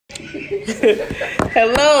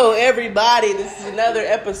Hello, everybody. This is another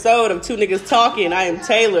episode of Two Niggas Talking. I am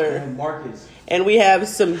Taylor. I'm Marcus. And we have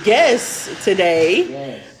some guests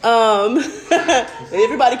today. Yes.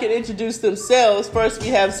 Everybody can introduce themselves. First, we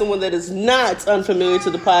have someone that is not unfamiliar to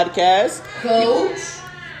the podcast. Coach.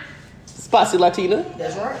 Spicy Latina.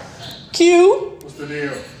 That's right. Q. What's the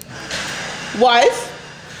deal? Wife.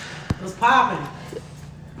 What's poppin'?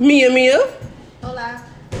 Mia. Hola.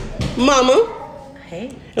 Mama.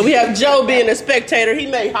 Hey. And we have Joe being a spectator. He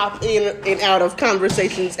may hop in and out of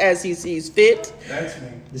conversations as he sees fit. That's me.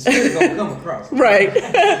 The spirit gonna come across. Right.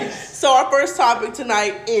 So our first topic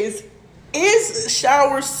tonight is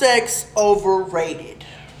shower sex overrated?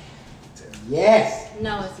 Yes.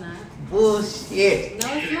 No, it's not. Bullshit. No,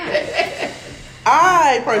 it's not.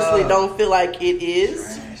 I personally don't feel like it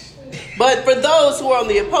is. Trash. But for those who are on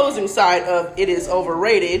the opposing side of it is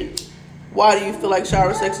overrated, why do you feel like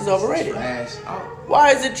shower sex is overrated? Trash.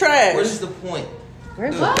 Why is it trash? What is the point?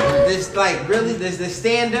 What? This really does the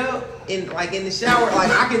stand up in the shower? Like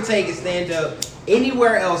I can take a stand up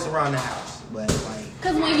anywhere else around the house, but like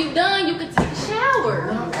Because when you're done, you can take a shower.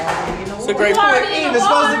 It's a great You already point. in ain't the even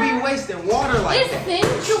supposed to water. be wasting water like It's that.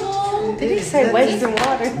 sensual. Did he say wasting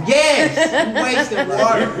water? Yes, you wasting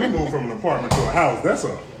water. We moved from an apartment to a house. That's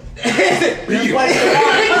a It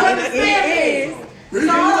is. So, You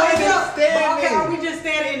understand okay, are me? we just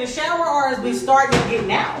standing in the shower or is we starting to get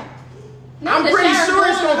out? I'm The pretty shower's sure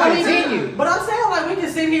it's going gonna on. continue. But I'm saying, like, we can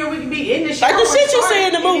sit here, we can be in the shower. Like the shit you start, see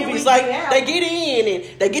in the and then we movies, can like get out. they get in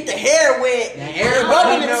and they get the hair wet, The and hair rubbing wet,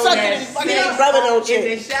 and you know sucking that and fucking sex rubbing on in the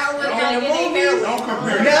shit. shower Don't- in the movies. Don't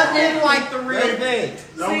compare that. Nothing like the real thing.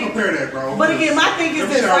 Don't compare that, bro. But again, my thing is Them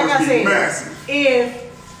this, like I showers be said, massive. if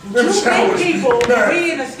Them two big showers be people massive. be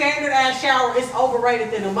in a standard ass shower, it's overrated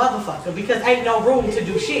than a motherfucker because ain't no room to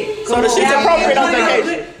do shit. So the shit's Now, appropriate on we one of them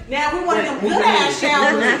vacation. good- Now, if we one of them good ass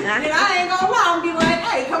showers, then I ain't gonna lie and be like,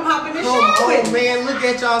 hey, come hop in the shower Oh with me. man, look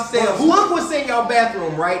at yourselves. Look what's in your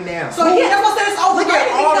bathroom right now. So yeah, that's what I'm saying. It's Look overrated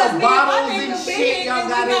at all because the me and my bottles nigga and been shit in y'all and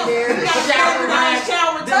got we in there. we The got a shower standardized head,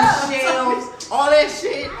 shower them tub. shelves, all that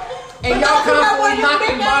shit. And But y'all those are one of constantly them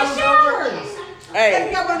knocking big ass bottles over. showers. Hey,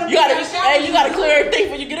 You got one of them you gotta, big ass showers. you gotta clear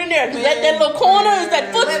everything when you get in there. Cause that little corner is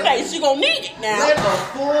that foot space. You gonna need it now. Let a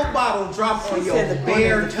full bottle drop on your said the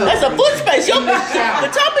bare toe. That's a foot space. Your, In the shower.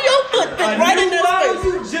 the top of your foot fit A right in new that bottle,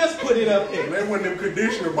 space. you just put it up there. That one of them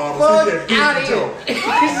conditioner bottles. Fuck Hit out that of toe. here.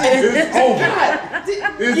 It's over.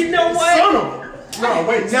 It's, You know what? Son of a. No,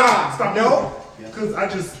 wait. Nah, Stop. no. Because I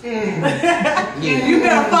just. You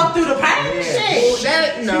better fuck through the pain. Well, Shit.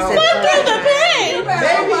 that, no. Fuck through the pain. You better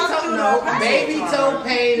Baby fuck toe, through no. the pain. Baby toe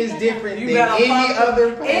pain is different You than better any fuck other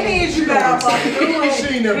through. pain. It is. You better fuck through it. She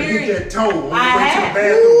ain't never hit Period. that toe on the way I to have. the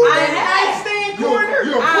bathroom. I have. You'll I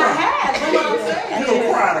cry. have. That's what I'm saying. You'll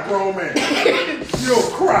cry at a grown man. You'll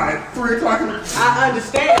cry at 3 o'clock in the morning. I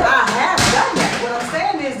understand. I have done that. What I'm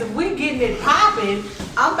saying is, if we getting it popping,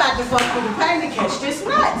 I'm about to fuck through the pain to catch this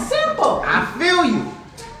nut. Simple. I feel you.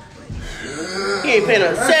 He ain't paying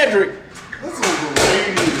a Cedric. That's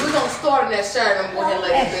overrated. We're gonna start in that shirt and I'm gonna go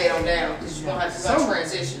ahead and lay the bed on down because you're gonna have to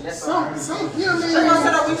transition. That's all. You know what So I I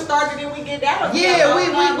said, we started and we get down. Yeah,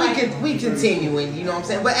 we continuing, you know what I'm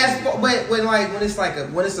saying? But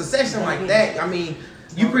when it's a session like that, I mean,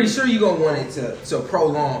 you pretty sure you gonna want it to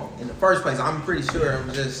prolong in the first place. I'm pretty sure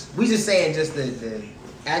we just saying just the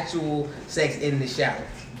actual sex in the shower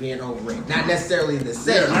being overrated. Not necessarily the Yeah,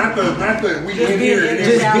 session. not the we Just in being here in and the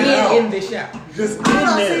then Just we get out. being in the shower. Just in I don't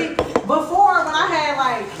know, there. see, before when I had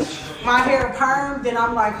like my hair permed, then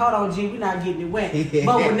I'm like, hold on, G, we're not getting it wet.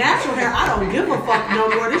 But with natural hair, I don't give a fuck no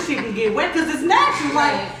more. This shit can get wet because it's natural.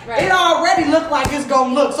 Like, Right. it already looked like it's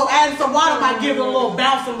gonna look. So adding some water might give it a little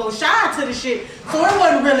bounce, a little shine to the shit. So it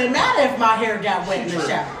wouldn't really matter if my hair got wet in the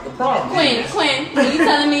shower. The problem Quinn, you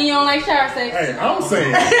telling me you don't like shower sex? Hey, I'm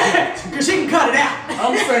saying, Because she can cut it out.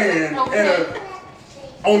 I'm saying, Okay.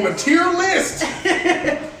 on the tier list,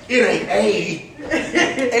 it ain't A.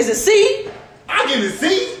 Is it C? I give it C.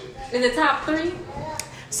 Is it top 3?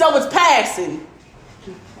 So it's passing.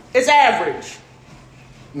 It's average.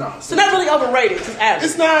 No, So not really overrated. It's average.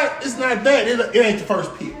 it's not that. It ain't the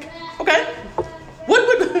first pick. Okay. What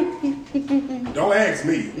would? Don't ask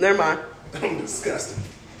me. Never mind. I'm disgusting.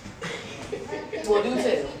 Well, do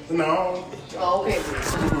tell. No, Oh, okay.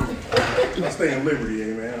 I stay in Liberty,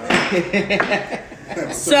 man.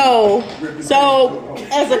 So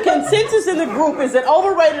as a consensus in the group, is it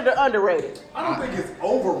overrated or underrated? I don't think it's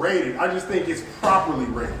overrated. I just think it's properly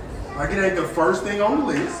rated. Like, it ain't the first thing on the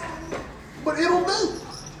list, but it'll do.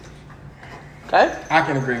 Okay. I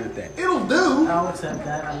can agree with that. It'll do, I'll accept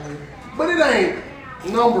that. I mean, but it ain't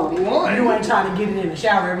Number one. You ain't trying to get it in the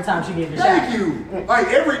shower every time she get in the shower. Thank you. Like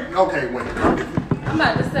okay, wait. I'm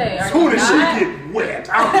about to say, As soon as she get wet,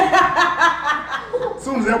 as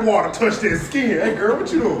soon as that water touch that skin, hey girl,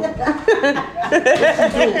 what you doing?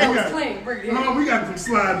 We got them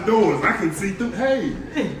sliding doors. I can see through. Hey.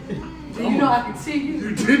 Do you know I can see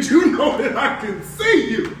you? Did you know that I can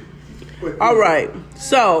see you? All right.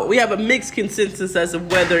 So we have a mixed consensus as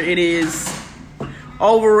of whether it is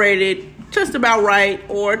overrated, just about right,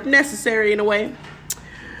 or necessary in a way.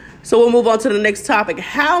 So we'll move on to the next topic.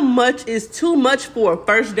 How much is too much for a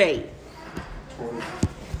first date?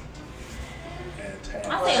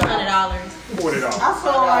 I say $100. $40. I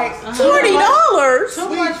feel like $40? too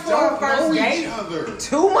much for a first date.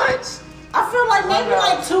 Too much? I feel like maybe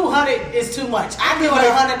like 200 is too much. I give it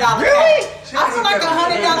 $100. Really? I feel like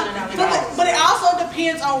 $100. But it also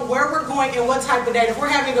depends on where we're going and what type of date. If we're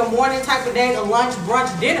having a morning type of date, a lunch,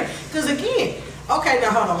 brunch, dinner. Because again, okay,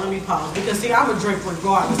 now hold on, let me pause. Because see, I'm a drink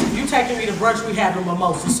regardless. If you taking me to brunch, we have the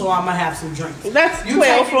mimosa, so I'm gonna have some drinks. That's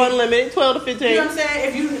 12 for unlimited, 12 to 15. You know what I'm saying?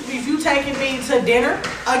 If you taking me to dinner,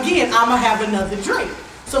 again, I'm gonna have another drink.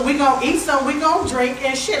 So we gonna eat some, we gonna drink,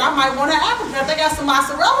 and shit, I might want an appetizer. If they got some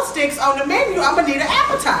mozzarella sticks on the menu, I'm gonna need an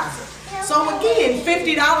appetizer. So again,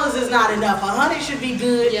 $50 is not enough. 100 should be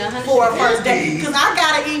good for a first date. Because I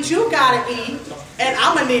gotta eat, you gotta eat, and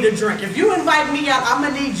I'm gonna need a drink. If you invite me out, I'm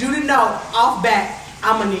gonna need you to know off back,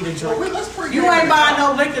 I'm gonna need a drink. You ain't buying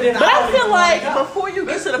no liquor, then But I feel like before you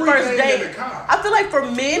get to the first date, I feel like for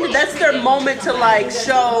men, that's their moment to like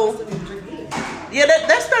show. Yeah,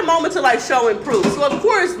 that's their moment to like show and prove. So of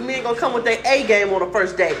course, men gonna come with their A game on the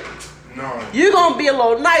first date. No. You're gonna be a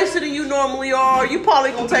little nicer than you normally are. You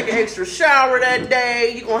probably gonna take an extra shower that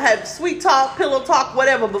day. You're gonna have sweet talk, pillow talk,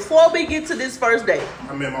 whatever. Before we get to this first date,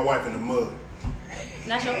 I met my wife in the mud.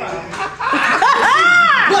 Not your problem.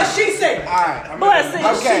 what she said. All right.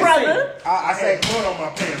 blessings, Okay. brother. I had mud on my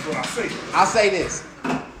pants when I say it. I'll say this,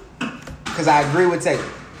 because I agree with Taylor.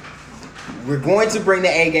 We're going to bring the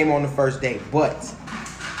A game on the first date, but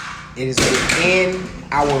it is within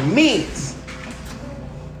our means.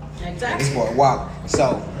 Exactly. It's more wild.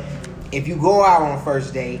 So, if you go out on a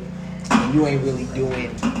first date and you ain't really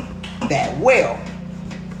doing that well,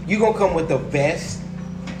 you're going to come with the best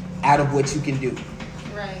out of what you can do.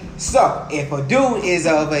 Right. So, if a dude is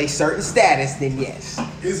of a certain status, then yes.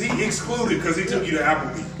 Is he excluded because he took you to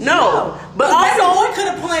Applebee's? No, but Baby also boy could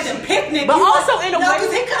have planned a picnic. But You also would- in a no, way-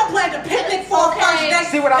 because he could have planned a picnic for a first date.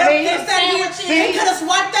 See what I mean? He could have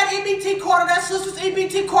swiped that EBT card or that sister's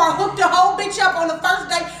EBT card, hooked the whole bitch up on the first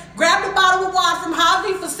date, grabbed a bottle of wine from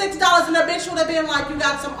Hy-Vee for $6, and that bitch would have been like, "You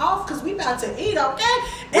got some off because we about to eat, okay?"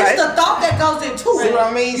 It's Right. the thought that goes into it. See what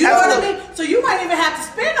I mean? You know what I Absolutely. mean? So you might even have to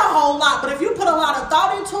spend a whole lot, but if you put a lot of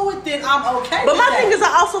thought into it, then I'm okay. But with my that. thing is,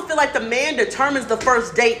 I also feel like the man determines the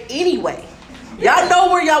first date anyway. Y'all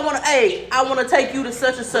know where y'all want to. Hey, I want to take you to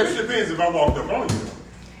such and such. It depends if I walked up on you.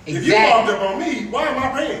 If you Exactly. walked up on me, why am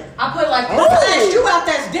I paying? I put it like If this. I asked you out,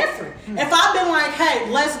 that's different. If I've been like, "Hey,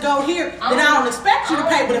 let's go here," then I don't expect you to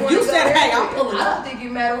pay. But if you said, "Hey, I'm pulling I don't up," think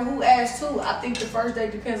it matter who asked who. I think the first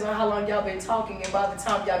date depends on how long y'all been talking, and by the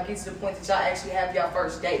time y'all get to the point that y'all actually have y'all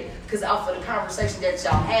first date, because off of the conversation that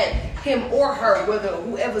y'all had, him or her, whether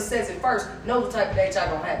whoever says it first, know the type of date y'all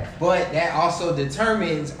gonna have. But that also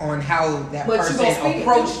determines on how that But you person gonna speak it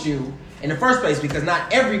approached you in the first place, because not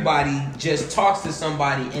everybody just talks to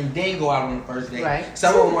somebody and then go out on the first date. Right.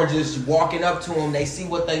 Some of them are just walking up to them, they see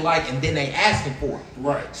what they like, and then they asking for it.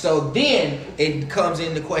 Right. So then it comes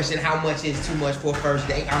into question how much is too much for a first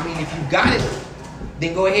date. I mean, if you got it,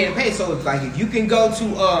 then go ahead and pay. So it's like if you can go to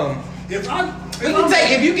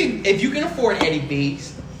if you can afford Eddie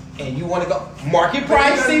B's and you want to go market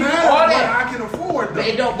price, see all that. I can afford But them.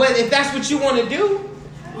 it don't. But if that's what you want to do.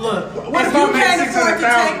 look, What if you I make can't afford to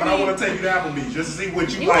 $600,000 take but I me, want to take you to Applebee's just to see what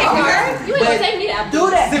you You like? ain't Okay. gonna, you ain't gonna But- take me to Applebee's. do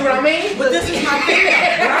that. See what I mean? But this is my thing.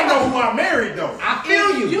 But I know who I married though. I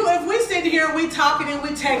feel you. If we sit here and we talking and we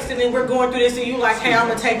texting and we're going through this and you like, "Hey, I'm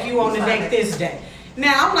gonna take you on the date this day."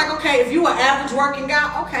 Now I'm like, okay, if you an average working guy,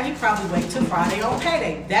 okay, he probably wait till Friday on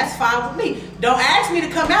payday. That's fine with me. Don't ask me to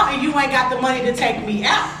come out and you ain't got the money to take me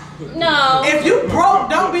out. No. If you broke,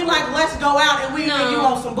 don't be like, "Let's go out," and we No. and you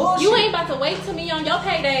on some bullshit. You ain't about to wait till me on your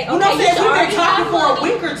payday. You know what I'm Okay, saying? should We've been already talking have for a money.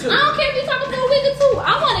 week or two. I don't care if you talking for a week or two.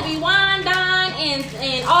 I want to be wine, dine, and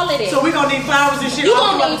all of that. So we gonna need flowers and shit. You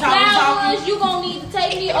all gonna the need time we talking. flowers. You gonna need to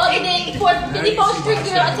take me other than 54th Street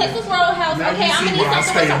Grill or Texas Roadhouse. Now you Okay, I'm see gonna need why I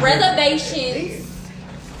something stay with some up there. reservations.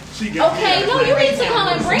 She got Okay, no, you need to come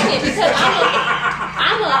and bring it because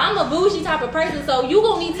I'm a bougie type of person. So you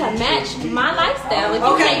gonna need to match my lifestyle. If you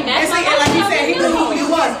Okay, can't match and my see, and like you lifestyle, said, he then knew no. who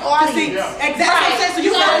you was. See, exactly. Right. So you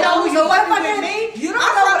You gotta gotta know know who you who fucking with me. You don't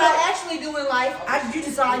know what I actually do in life. You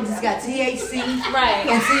just got THC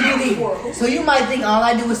and CBD. So you might think all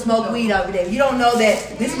I do is smoke weed every day. You don't know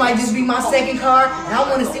that this might just be my second car, and I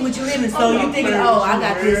want to see what you live in. So you thinking, oh, I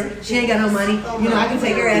got this. She ain't got no money. You know, I can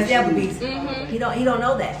take her ass to Applebee's. He don't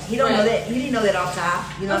know that. He don't know that. He didn't know that off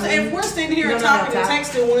top. You know what I mean? If we're sitting here talking and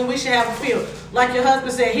texting when we should have a feel, like your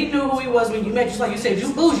husband said, he knew who he was when you met. Just like you said,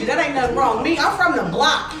 you bougie. That ain't nothing wrong. Me, I'm from the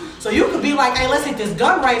block. So you could be like, hey, let's hit this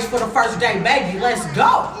gun range for the first day, baby. Let's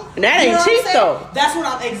go. And that ain't cheap though. That's what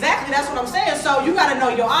I'm saying. So you gotta know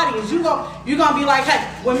your audience. You gonna be like, hey,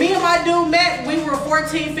 when me and my dude met, we were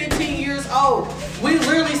 14, 15 years old. We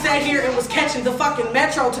literally sat here and was catching the fucking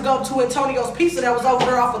metro to go to Antonio's Pizza that was over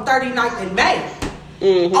there off of 39th and May.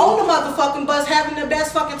 On the motherfucking bus having the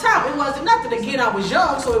best fucking time. It wasn't nothing. Again, I was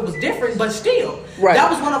young, so it was different, but still. Right.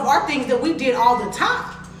 That was one of our things that we did all the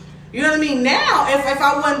time. You know what I mean? Now, if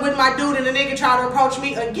I wasn't with my dude and the nigga tried to approach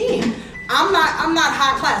me again, I'm not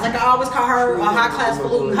high class. Like I always call her a high class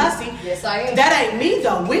polluting hussy. Yes, I am. That ain't me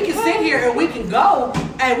though. We can sit here and we can go,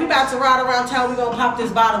 hey, we about to ride around town, we gonna pop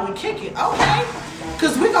this bottle and kick it. Okay.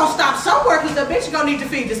 Cause we gonna stop somewhere because the bitch gonna need to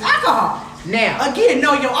feed this alcohol. Now. Again,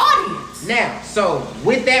 know your audience. Now, so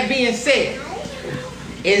with that being said,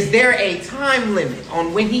 is there a time limit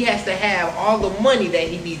on when he has to have all the money that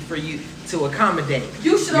he needs for you to accommodate?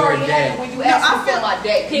 You should already have it when you ask me for my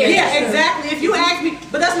date. Yeah, exactly. If you ask me,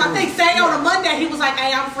 but that's my thing. Say on a Monday, he was like,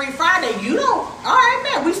 hey, I'm free Friday. You don't. All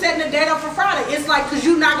right, man, we setting the date up for Friday. It's like, because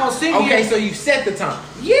you're not going to sit here. Okay, so you set the time.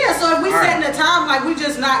 Yeah, so if we setting the time, like, we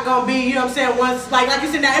just not going to be, you know what I'm saying, once, like you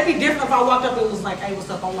said, now, it'd be different if I walked up and was like, hey,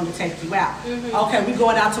 what's up, I want to take you out. Okay, we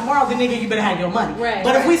going out tomorrow, then nigga, you better have your money. Right.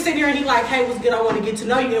 But if we sit here and he like, hey, what's good, I want to get to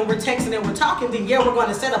know you, and we're texting and we're talking, then yeah, we're going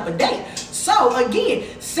to set up a date. So, again,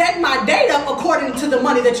 set my date up according to the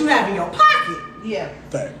money that you have in your pocket. Yeah.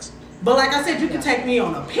 Thanks. But like I said, you can take me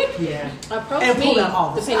on a picnic. Approach and pull me up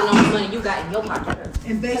all the depending on the money you got in your pocket.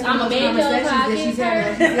 And based I'm on a those man conversations that she's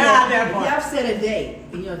having, That part. y'all set a date.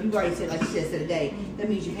 You know, if you've already said, like you said, set a date, that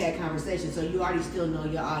means you've had conversations. So you already still know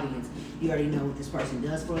your audience. You already know what this person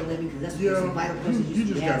does for a living, because that's some vital questions you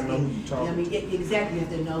just gotta know who you're talking. You know what I mean? Exactly. You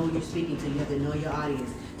have to know who you're speaking to. You have to know your audience.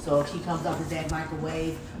 So if she comes up with that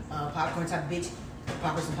microwave, popcorn type bitch,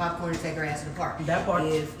 pop her some popcorn and take her ass to the park. That part.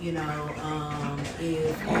 If you know,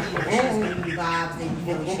 if she's giving you vibes, then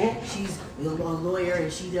you know she's a lawyer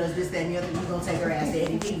and she does this, that, and the other, you're gonna take her ass to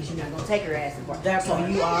Eddie V's. You're not gonna take her ass to the park. That so part.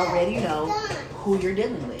 you already know who you're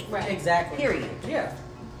dealing with. Right. Exactly. Period. Yeah.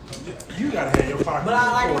 You gotta have your pocket. But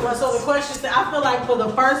I like, so the question is, I feel like for the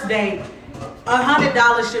first date,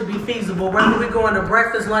 $100 should be feasible, whether we're going to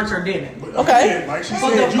breakfast, lunch, or dinner. Okay. Again, like she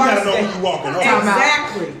said, you gotta know who you walking on.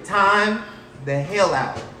 Exactly. Time the hell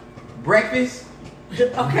out. Breakfast, Okay.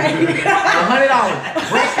 $100.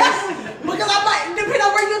 Breakfast. Because I might depend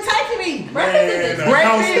on where you're taking me. Breakfast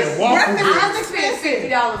Breakfast is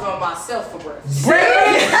expensive. $50 on myself for breakfast.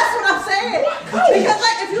 That's what I'm saying. Because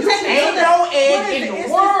like if you take me Ain't to no egg in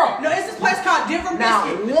the world. No, it's this place called Denver Now,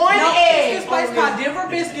 Biscuit. one egg It's this place called Denver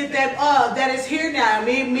Biscuit that is here now.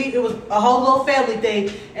 Me, it was a whole little family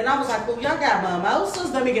thing, and I was like, well, y'all got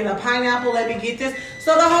mimosas. Let me get a pineapple. Let me get this.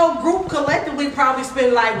 So the whole group collectively probably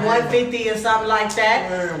spent like $150 or something like that.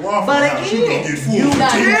 Man, Waffle But House, you again, gonna get full.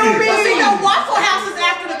 But see, the Waffle House is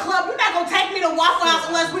after the club. You're not gonna take me to Waffle House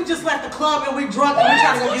unless we just left the club and we drunk and we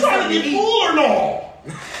trying to go get something to eat. full or no?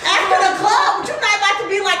 After the club, would you not like to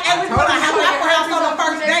be like, hey, we're gonna have Waffle House on the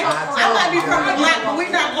first date? I might be from the black, but we're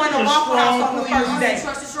not going to Waffle House on the first date.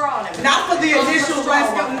 Not for the initial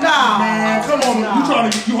restaurant. Nah. Man, come on,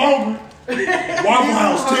 you hungry? Waffle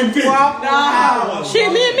House, $10.50. No. Shit,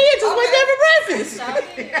 me and Mia just went there for breakfast.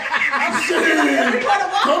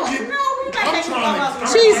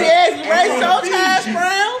 Cheesy eggs, rice, salt, hash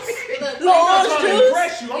browns, little orange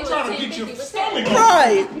juice. I'm trying to get your stomach on.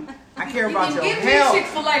 Right. I care about your Give me health.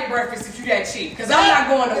 Chick-fil-A breakfast if you that cheap, because I'm not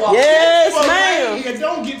going to Waffle. Yes, Well, ma'am. yeah,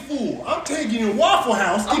 don't get full. I'm taking you to Waffle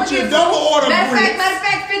House. I'ma Get your get double full. order Matter bricks. of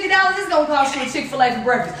fact, $50 is gonna cost you a Chick-fil-A for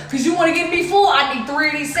breakfast. Cause you wanna get me full, I need 3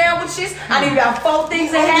 of these sandwiches. I need about 4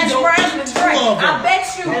 things of hash browns and a drink. I bet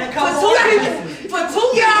you for 2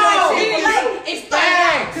 people, it's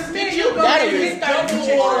 $30. Cause me and you go That'll get be this double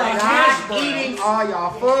order of hash Not eating browns. all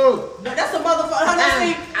y'all food. That's a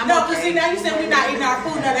motherfucker. No, cause see, now you said we not eating our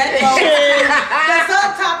food. Now that goes. The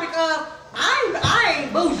subtopic of I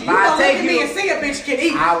ain't bougie. You But I gonna look take at me you- and see a bitch can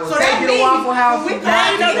eat. I will so take that you to means Waffle House. when we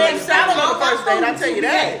I ain't no come damn in, salad on the all my first date, I food tell you is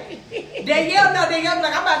that. Danielle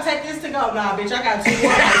like, I'm about to take this to go. Nah, bitch, I got 2 more.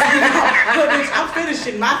 Look, bitch, I'm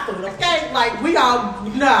finishing my food, okay? Like, we gonna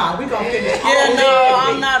finish. Yeah, no,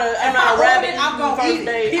 I'm not a rabbit. I'm gonna first eat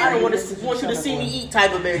day. it, I don't want you to see me eat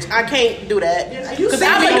type of bitch. I can't do that. You Because see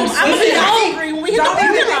I'm me, gonna be hungry when we hit the don't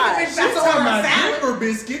even parking lot. think She's talking about Denver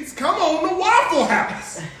biscuits. Come on to Waffle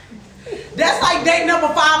House. That's like date number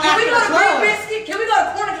 5 Can we after go the to club. Big Biscuit? Can we go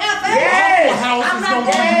to Corner Cafe? Waffle House I'm is not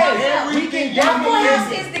gonna going. give you everything you Waffle House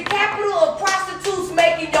need. is the capital of prostitutes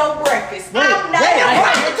making your breakfast. I'm not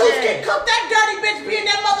Prostitutes can cook that dirty bitch being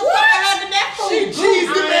that motherfucker having that food. She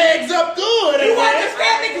cheesed them eggs up good. You man.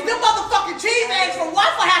 understand me? Because them motherfucking cheese eggs from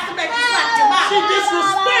Waffle House to make you slap your mouth. She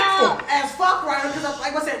disrespectful. As fuck, right? Because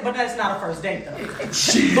like I said, but that's not a first date though.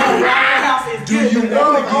 She But Waffle House is Do good. you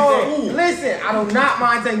want to get Oh, food? listen, I do not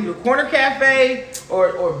mind taking you to Corner Cafe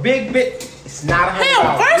or Big Bit. It's not $100.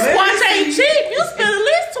 Hell, first Let me watch see. ain't cheap. You spend at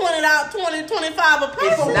least $25 a It's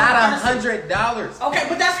person. not $100. Okay,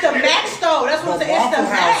 but that's the max though. That's what But it's the Waffle House,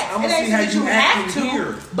 max. I'ma It ain't see how that you you have acting to,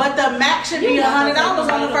 here. but the max should be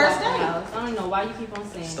 $100 on the first date. I don't know why you keep on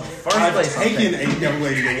saying that. First I've place. taken a young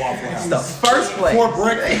lady to Waffle It's the House first place. for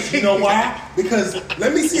breakfast. You know why? Because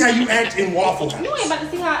let me see how you act in Waffle You ain't House. about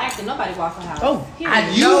to see how I act in nobody Waffle House. Oh,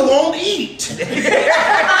 Period. You won't eat.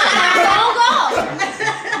 Don't go.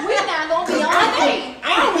 We're not gonna be on a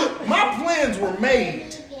date. My plans were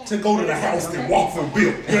made to go to the house that Waffle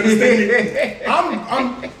built. You understand me?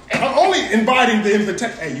 I'm only inviting the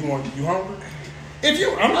invitation. Hey, you hungry?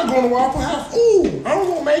 I'm not going to Waffle House. Ooh, I'm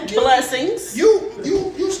gonna make you. Blessings.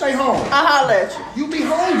 You stay home. I'll holler at you. You be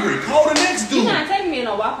hungry. Call the next You're dude. not taking me to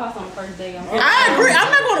no Waffle House on the first day. I agree.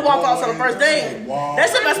 I'm not going to Waffle House on the first date. Wow.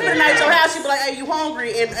 That's if I spend the night at your house. You be like, "Hey, you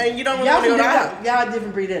hungry?" And you don't really want to go to the house. Y'all a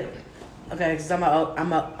different breed. Okay, because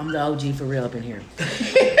I'm the OG for real up in here.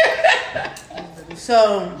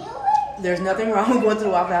 So there's nothing wrong with going to the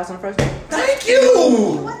Waffle House on the first day. Thank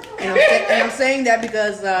you. And I'm saying that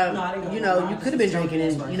because you could have been drinking,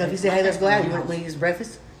 and if you say, "Hey, let's go out," you want to eat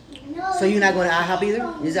breakfast. So you're not going to IHOP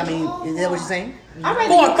either? Is that what you're saying? For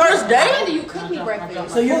a first I'd date? rather you cook me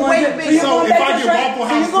breakfast. So you're going So if I get Waffle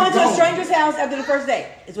House to a to stranger's house after the first date.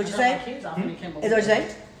 Is what you're saying? Is that what you're saying?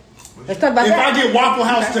 Let's talk about if that. I get Waffle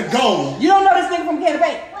House to go, You don't know this nigga from Canada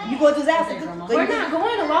Bay. You go to his house. We're not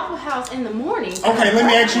going to Waffle House in the morning. okay, let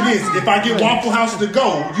me ask you this. If I get Waffle House to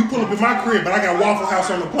go, you pull up in my crib, but I got Waffle House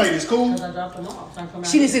on the plate. It's cool?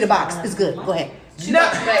 She didn't see the box. It's good. Go ahead. She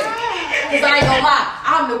not baby. Cause I ain't gonna lie,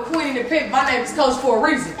 I'm the queen in the pit. My name is Coach for a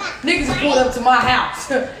reason. Niggas have pulled up to my house.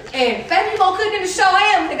 And baby, you gonna cook in the show?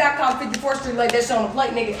 I am. Nigga, I called 54th Street like that shit on the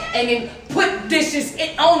plate, nigga. And then put dishes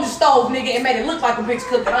on the stove, nigga, and made it look like a bitch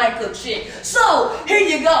cooking. I ain't cooked shit. So, here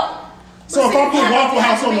you go. So if I put Waffle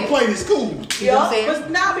House on the plate, it's cool. You know what I'm saying?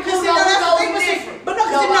 But now because Who see, no, knows that's the who's thing. But see, different? but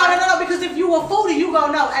no, because if you a foodie, you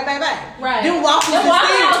gonna know. Hey, baby, Right. them waffles The is Waffle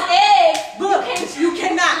thin. House eggs. Look, you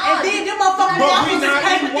cannot. And then them motherfucking But we waffles is not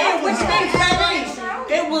paper eating thin, Waffle which House. means,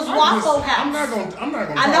 baby, it was Waffle House. I'm not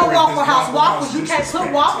gonna. I know tolerate Waffle this House waffles. You can't disrespect.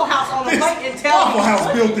 put Waffle House on the plate and tell Waffle me.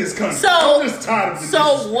 House built this country. So, I'm just tired of this.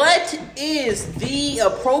 so what is the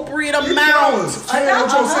appropriate $50. amount? Tell me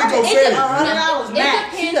what your Cinco It said. $100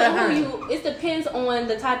 max. depends on who you. It depends on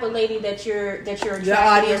the type of lady that you're attracting Your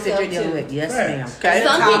audience that yourself you're dealing to. with. Yes, Right. ma'am. Okay.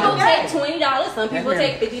 Some Time people of take day. $20. Some people That's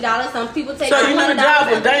take $50. Some people take. So you knew the job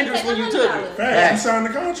was $100, some dangerous people when you take took it. $100. Facts. You signed the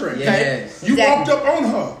contract. Yes. You Exactly. walked up on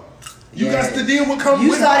her. You got to deal with come You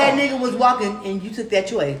with saw her. that nigga was walking and you took that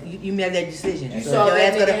choice. You made that decision. You So saw your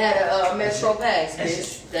that ass nigga gonna. had a Metro Pass,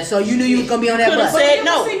 bitch. So you knew you was gonna be on that Could've bus. said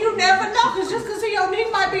no. See, you never know, because just because he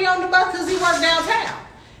might be on the bus because he work downtown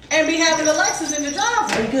and be having the Lexus in the He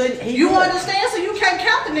driveway. good. He You good. understand? So you can't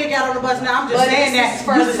count the nigga out on the bus. Now I'm just But saying this that. is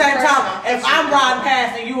But at the first same time, impression. if I'm riding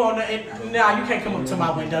past and you on the, nah, you can't come up to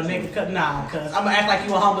my window, nigga. Cause I'm gonna act like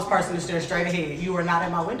you a homeless person and stare straight ahead. You are not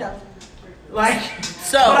at my window. Like,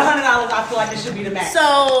 So- but $100, I feel like it should be the max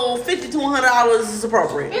So $50 to $100 is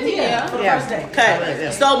appropriate. Yeah. for the Yeah. first date.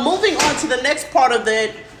 Okay. So moving on to the next part of that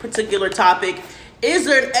particular topic, is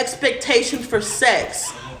there an expectation for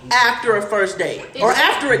sex after a first date or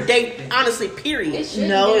after a date? Honestly, period. It should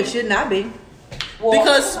No, be. it should not be. Well,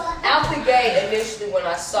 Because- out the gate, initially when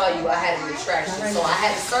I saw you, I had an attraction, so I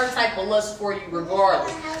had a certain type of lust for you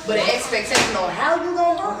regardless. But an expectation on how you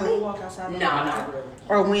gonna hurt me? No.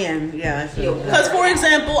 Or when? Yeah. Because, for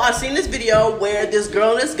example, I've seen this video where this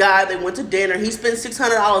girl and this guy, they went to dinner. He spent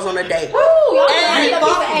 $600 on a date. Woo! Y'all And need a piece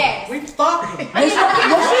of ass. we fucking. I need a piece of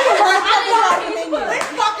We ass.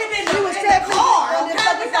 fucking in the, was in the texting car, on the okay?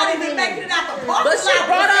 fucking We not phone even then. making it out the parking But she lot.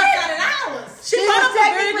 brought We up- got it ours. She brought up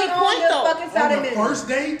a very good point though. On the first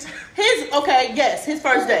date? His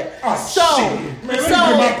first date. Oh, shit. Man, let me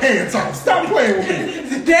get my pants off. Stop playing with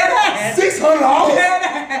me. Dead ass. $600?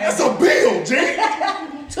 That's a bill, Jay.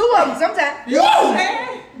 2 of them sometimes. Yo!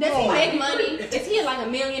 Does he make money? Is he like a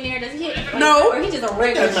millionaire? Does he? No. Or he just a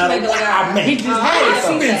regular Doesn't matter what I make. He just had it. I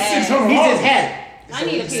spent $600. He just had it. I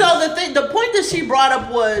need a piece. So the point that she brought up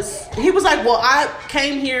was, he was like, well, I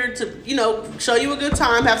came here to, show you a good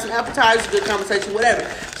time, have some appetizers, good conversation, whatever.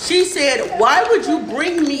 She said, why would you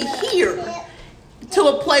bring me here to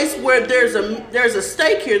a place where there's a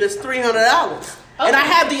steak here that's $300? And I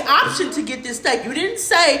have the option to get this steak. You didn't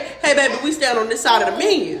say, hey, baby, we stand on this side of the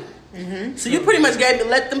menu. Mm-hmm. So you pretty much gave me,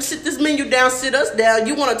 let them sit this menu down, sit us down.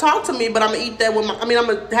 You want to talk to me, but I'm going to eat that I'm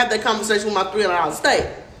going to have that conversation with my $300 steak.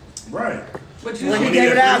 Right. But you if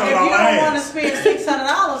you don't want to spend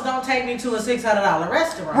 $600, don't take me to a $600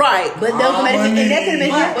 restaurant. Right. But that could have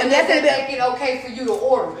been make it okay for you to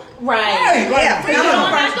order. Right. Hey, Yeah.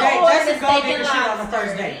 That's a go get shit on the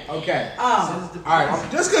first date. Okay. All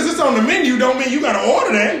right. Just because it's on the menu don't mean you got to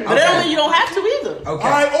order that. But that don't mean you don't have to either. Okay. All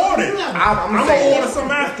right, order it. I'm going to order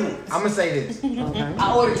some afterwards. I'm going to say this.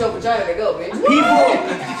 I ordered your vagina to go, bitch.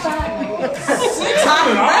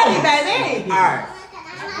 ready, baby. All right.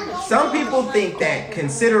 Some people think that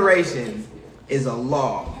consideration is a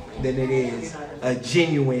law, that it is a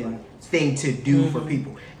genuine thing to do for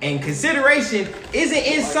people. And consideration isn't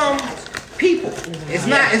in some people. It's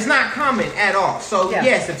not common at all. So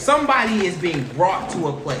yes, if somebody is being brought to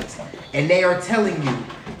a place and they are telling you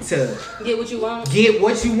to get what you want,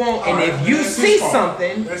 and if you see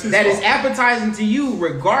something that is appetizing to you,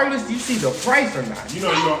 regardless you see the price or not. You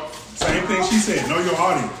know, same thing she said. Know your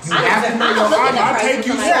audience. You have to know your audience.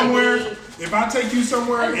 If I take you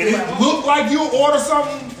somewhere and it look like you'll order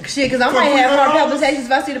something. Shit, because I might have hard conversations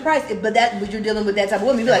if I see the price. But you're dealing with that type of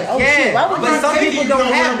woman, you be like, oh shit, why would you? But some people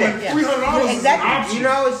don't have that. $300 exactly. You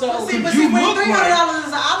know, so see, but when $300 is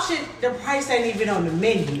an option, the price ain't even on the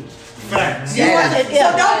menu. Facts. Yeah.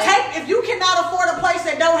 So don't take, if you cannot afford a place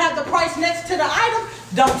that don't have the price next to the item,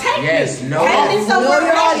 don't take me. Take me somewhere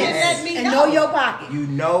let me know your pocket. You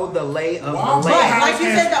know the lay of the land. Right, like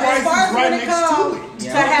you said, as far as when it comes to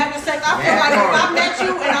having sex, I feel like if I met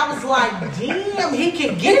you and I was like, damn, he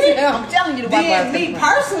can get it. I'm telling you, then me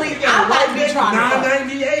personally, I might be trying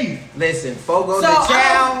to $9.98. Listen, Fogo de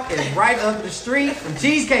Chao is right up the street from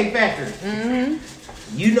Cheesecake Factory. Mm-hmm.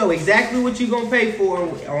 You know exactly what you're gonna pay for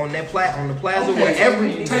on the plaza, wherever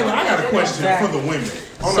you. Taylor, I got a question for the women.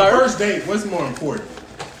 On the first date, what's more important?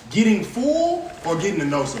 Getting full or getting to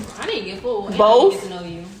know somebody? I didn't get full. Both. I get to know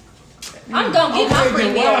you. I'm gonna get my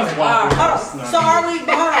free meals. So are we?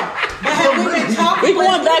 But have we been talking? We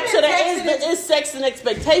going back to the is sex an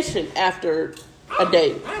expectation after a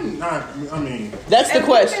date? I'm not. I mean, that's the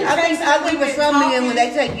question. I think for some men, when they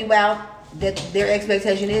take you out, that their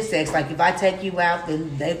expectation is sex. Like if I take you out,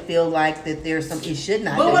 then they feel like that there's some. It should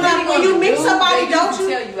not. But when you meet somebody, don't you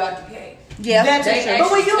tell you out the gate? Yeah, but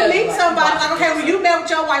when you meet somebody, like okay, when you met with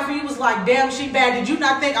your wife and you was like, damn, she bad. Did you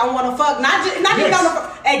not think I want to fuck? Not even on the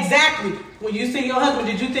exactly. When you see your husband,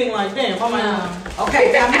 did you think like, damn, I'm like, okay,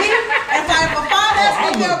 now me, if a fine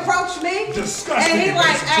ass nigga approach me and he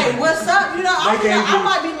like, hey, what's up? You know, I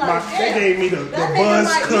might be like, damn. They gave me the buzz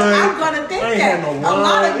like, cut. I'm gonna think that. A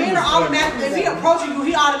lot of men are automatically, if he approaching you,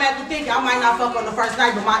 he automatically think I might not fuck on the first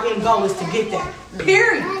night, but my end goal is to get that.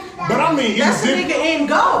 Period. But I mean, that's the nigga end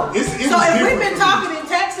goal. So if we've been talking and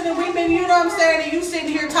texting and we've been, you know what I'm saying, and you sitting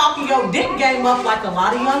here talking your dick game up like a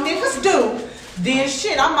lot of young niggas do, then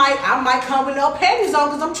shit, I might come with no panties on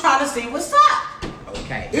because I'm trying to see what's up.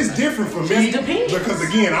 Okay. It's different for me because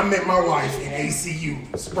again, I met my wife in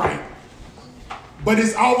ACUs, right? But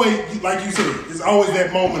it's always, like you said, it's always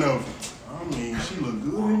that moment of, I mean, she look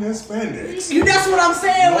good in that spandex. That's what I'm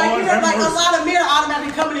saying. Lord, like, you know, like a lot of men are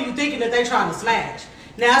automatically coming to you thinking that they're trying to smash.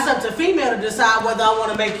 Now it's up to female to decide whether I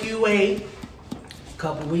want to make you a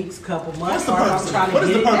couple weeks, couple months. What is the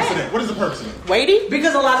purpose of that? What is the purpose of that? Waiting?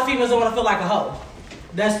 Because a lot of females don't want to feel like a hoe.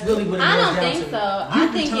 That's really what it is. I don't think so. I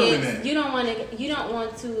think it's you don't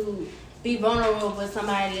want to be vulnerable with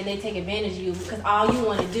somebody and they take advantage of you because all you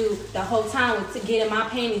want to do the whole time was to get in my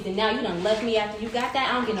panties and now you done left me after you got that.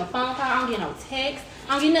 I don't get no phone call. I don't get no text.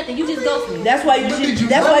 I don't get nothing. You just go for me. That's why you should.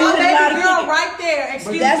 That's why you shouldn't lie to kick it. Right there.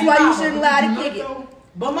 Excuse me. That's why you shouldn't lie to kick it.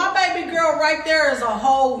 But my baby girl right there is a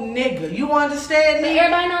whole nigga. You understand me? But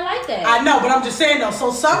everybody not like that. I know, but I'm just saying though.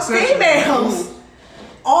 So some females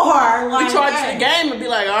are like, we charge the game and be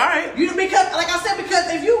like, all right. Because like I said,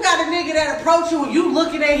 because if you got a nigga that approach you and you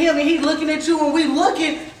looking at him and he looking at you and we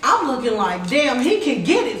looking, I'm looking like, damn, he can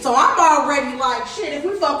get it. So I'm already like, shit, if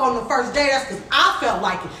we fuck on the first day, that's because I felt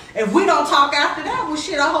like it. If we don't talk after that, well,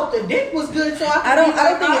 shit, I hope the dick was good so I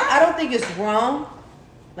don't think it's wrong.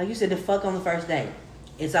 Like you said, to fuck on the first date.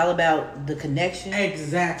 It's all about the connection.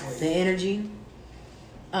 Exactly. The energy.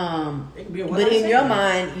 But in your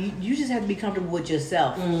mind, you just have to be comfortable with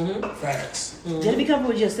yourself. Facts. Just be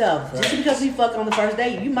comfortable with yourself. Just because we fuck on the first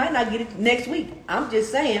date, you might not get it next week. I'm just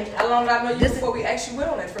saying. How long did I know you before we actually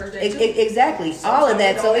went on that first date? Exactly. All of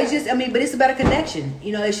that. So it's just, but it's about a connection.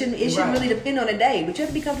 You know, it shouldn't really depend on the day. But you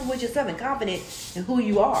have to be comfortable with yourself and confident in who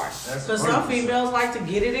you are. Because some females like to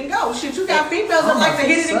get it and go. Shit, you got females that like to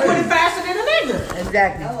hit it and quit it faster than a nigga.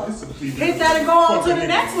 Exactly. Hit that and go on to the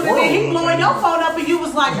next one, and then he blowing your phone up and you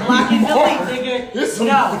was like, block and delete, nigga.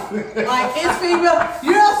 No. Like, it's female.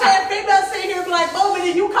 You know what I'm saying? Females sit here and be like, boom, and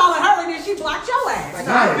then you calling her and then she blocked your ass. Like,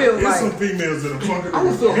 I feel There's like some females that are fucking. I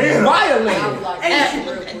just feel violated.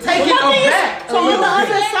 And take it back. So on the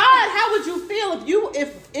other side, how would you feel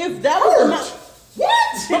if that was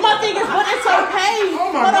What? But my thing is, but it's okay.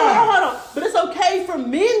 Oh my hold God. on. But it's okay for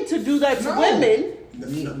men to do that to women.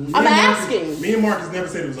 I'm asking. Me and Marcus never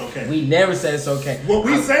said it was okay. We never said it's okay. What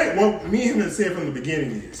me and him have said from the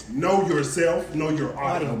beginning is know yourself, know your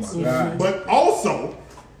audience. But also,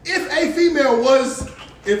 if a female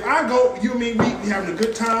if I go, you and me having a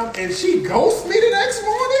good time, and she ghosts me the next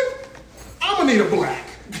morning, I'm gonna need a black.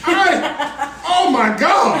 Oh my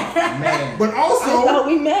God, man! I But also, thought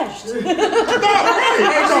we meshed. I thought we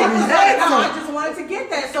had I something. just wanted to get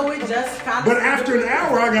that, so it just kind of. But after an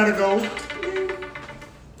hour, I gotta go.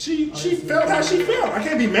 She felt how she felt. I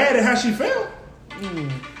can't be mad at how she felt.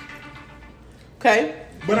 Okay.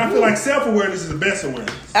 But I feel like self-awareness is the best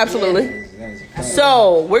awareness. Absolutely.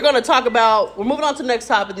 So we're going to talk about. We're moving on to the next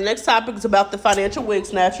topic. The next topic is about the financial wig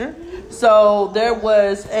snatcher. So there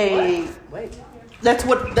was a. Wait. That's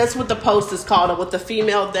what the post is called. With the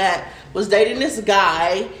female that was dating this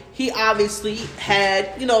guy, he obviously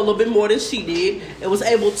had a little bit more than she did, and was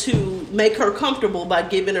able to make her comfortable by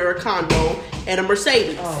giving her a condo and a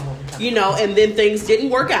Mercedes. And then things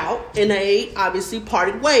didn't work out, and they obviously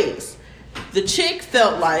parted ways. The chick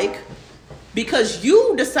felt like, because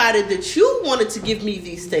you decided that you wanted to give me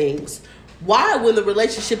these things, why, when the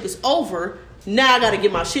relationship is over, now I got to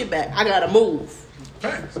get my shit back? I got to move.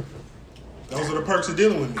 Thanks. Those are the perks of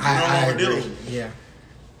dealing with me. I agree. Yeah.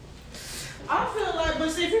 I feel like,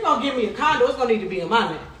 but see, if you're gonna give me a condo, it's gonna need to be in my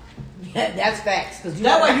name. Yeah, that's facts.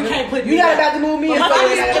 That way you can't put. You're not about to move me.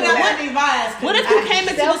 What if you came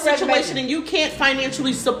into the situation and you can't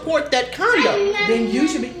financially support that condo? Then you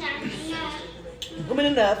should be woman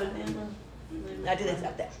enough. I did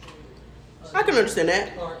accept that. I can understand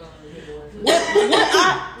that.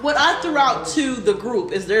 What I threw out to the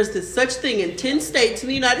group is there's this such thing in 10 states in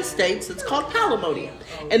the United States. It's called palimony.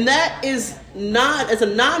 And that is not, as a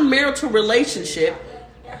non-marital relationship,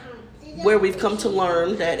 where we've come to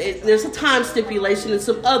learn that there's a time stipulation and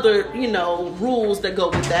some other, rules that go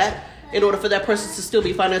with that in order for that person to still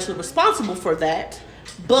be financially responsible for that.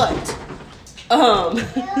 But,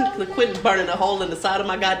 quit burning a hole in the side of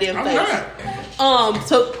my goddamn face.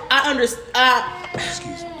 So I understand.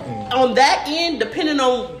 On that end, depending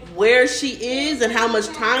on where she is and how much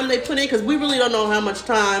time they put in, because we really don't know how much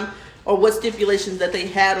time or what stipulations that they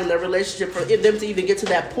had on their relationship for them to even get to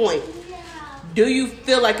that point. Do you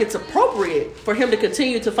feel like it's appropriate for him to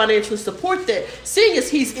continue to financially support that? Seeing as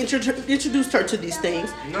he's introduced her to these things,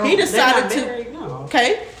 he decided to.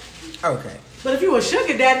 Okay. But if you a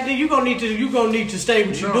sugar daddy, then you gonna need to stay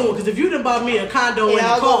what you're doing. Because if you done bought me a condo and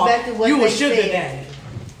a car, you a sugar daddy.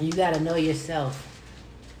 You gotta know yourself.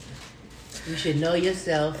 You should know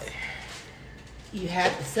yourself. You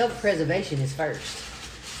have self-preservation is first.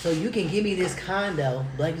 So you can give me this condo,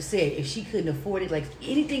 but like you said, if she couldn't afford it, like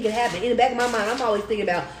anything could happen. In the back of my mind, I'm always thinking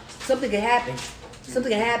about something could happen.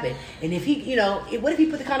 Something can happen. And if he, what if he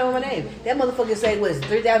put the condo on my name? That motherfucker say, what is it,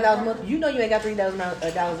 $3,000 a month? You know you ain't got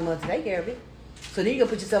 $3,000 a month to take care of it. So then you're going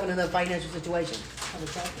to put yourself in another financial situation.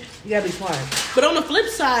 You got to be smart. But on the flip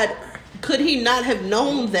side, could he not have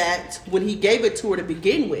known that when he gave it to her to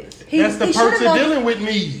begin with? That's the perks of dealing with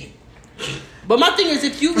me. But my thing is,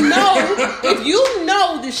 if you know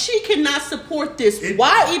that she cannot support this,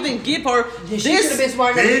 why even give her this? She should have been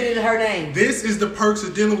smart enough to put it in her name. This is the perks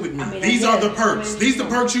of dealing with me. These are the perks. These are the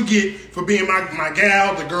perks you get for being my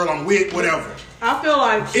gal, the girl I'm with, whatever. I feel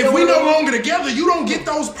like if we no longer together, you don't get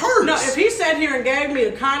those perks. No, if he sat here and gave me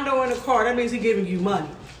a condo and a car, that means he giving you money.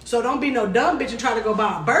 So don't be no dumb bitch and try to go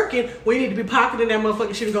buy a Birkin when you need to be pocketing that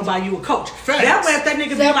motherfucking shit and go buy you a Coach. Facts. That way if that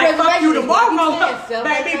nigga be like, fuck you tomorrow,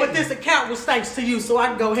 baby, but this account was thanks to you, so I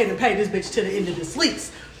can go ahead and pay this bitch to the end of this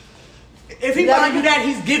lease. If he buy you that,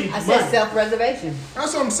 he's giving. I said self-preservation.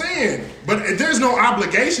 That's what I'm saying. But there's no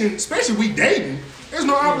obligation, especially we dating. There's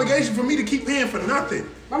no obligation for me to keep paying for nothing.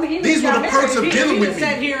 I mean, these were the perks of dealing with me. He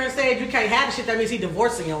sat here and said you can't have the shit. That means he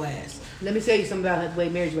divorcing your ass. Let me tell you something about the way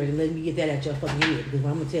marriage works, and let me get that out your fucking head. Because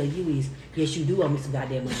what I'm gonna tell you is, yes, you do owe me some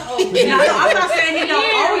goddamn money. I'm not saying he don't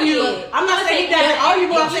owe you. I'm not saying he doesn't owe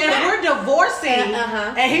you. But I'm saying if we're divorcing,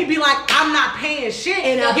 and he'd be like, I'm not paying shit.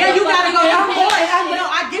 Yeah, you gotta go through court.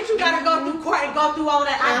 I get you gotta go through court and go through all of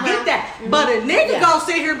that. I get that. But a nigga gonna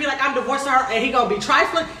sit here and be like, I'm divorcing her, and he gonna be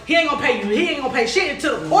trifling. He ain't gonna pay you. He ain't gonna pay shit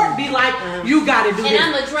until the court be like, you gotta do this. And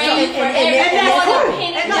I'm gonna drain you for every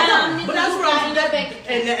But that's what I'm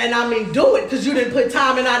and I mean, do it because you didn't put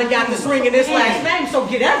time and I done got this ring in this last name, so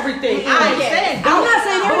get everything. I ain't saying I'm not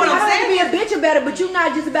saying but what I'm saying be a bitch about it, but you're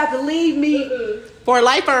not just about to leave me. For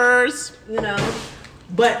lifers. You know.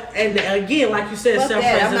 But and again, like you said,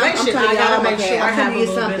 self-preservation. I gotta make sure I have a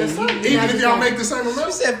little bit of something. Even if y'all make the same amount.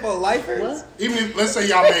 You said for lifers. Even if let's say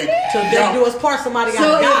y'all make to death do us part, somebody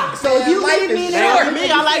gotta die. So if you leave me there,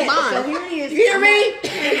 me, I like mine. So here it is. You hear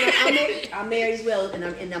me? I'm married as well,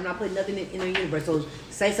 and I'm not putting nothing in the universe. So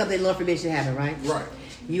say something, Lord forbid, should happen, right? Right.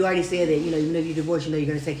 You already said that, even if you divorce, you're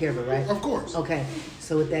going to take care of it, right? Of course. Okay.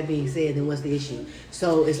 So with that being said, then what's the issue?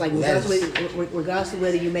 So it's like regardless of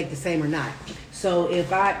whether you make the same or not. So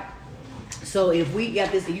if we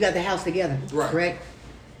got this, you got the house together, right? Correct?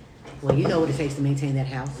 Well, you know what it takes to maintain that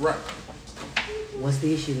house, right? What's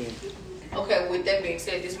the issue then? Okay, with that being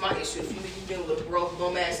said, this is my issue. If you've been with a broke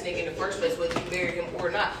bum ass nigga in the first place, whether you married him or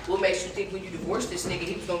not, what makes you think when you divorced this nigga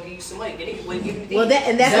he was gonna give you some money? The nigga wouldn't give you anything. Well, that's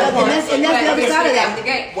the other side of that.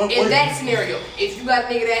 In that scenario, if you got a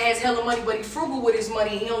nigga that has hella money but he's frugal with his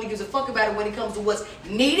money, he only gives a fuck about it when it comes to what's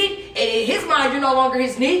needed, and in his mind you're no longer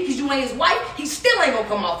his need because you ain't his wife, he still ain't gonna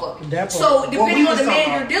come off of it. So depending on the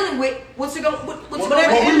man you're dealing with, what's it gonna? What's at the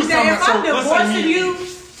end of the day, if I'm divorcing you.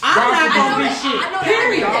 I'm not gonna be shit.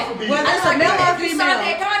 Period. Whether it's a male or female.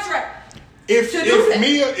 If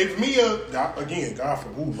Mia, again, God for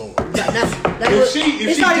who, Lord. If she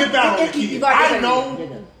dip out on the kid, I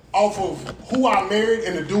know off of who I married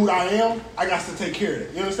and the dude I am, I got to take care of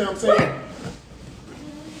it. You understand what I'm saying?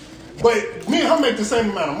 But me and her make the same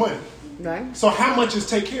amount of money. Right. So how much is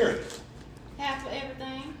take care of it? Half of everything.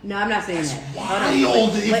 No, I'm not saying that.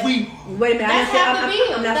 Wild. Wait a minute. That's half the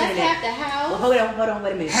bill. That's half the house. Well, hold on.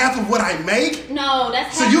 Wait a minute. Half of what I make? No,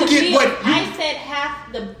 that's so half you the get bill. what? I said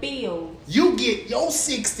half the bill. You get your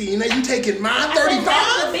 60, and then you taking my 35.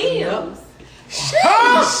 Half the bills.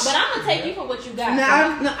 But I'm gonna take you for what you got.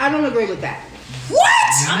 No, I don't agree with that.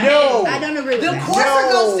 What? No. I don't agree with that. The courts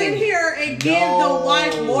are gonna sit here and give the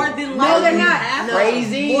wife more than likely. No, they're not.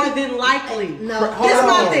 Crazy. More than likely. No. This is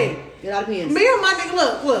my thing. It all depends. Me and my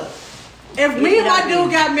nigga, look. If me and my dude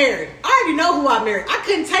got married, I already know who I married. I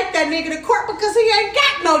couldn't take that nigga to court because he ain't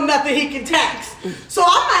got nothing he can tax. So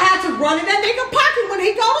I'm gonna have to run in that nigga pocket when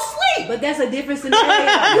he go to sleep. But that's a different scenario.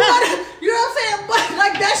 you know what I'm saying? But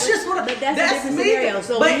like that's just what. But that's a different me. scenario.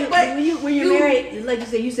 So when you're married, like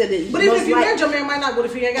you said that. But even if you married, your man might not. What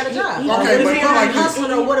if he ain't got a job? Okay, what if he ain't hustling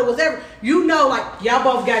or whatever? You know, like y'all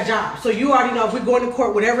both got jobs, so you already know if we're going to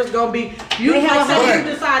court, whatever it's gonna be. You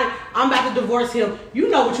decided I'm about to divorce him. You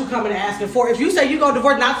know what you coming and asking for. If you say you gonna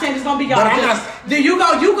divorce, not saying it's gonna be y'all. Then you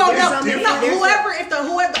go know.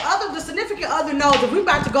 If the significant other knows if we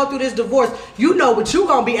about to go through this divorce, you know what you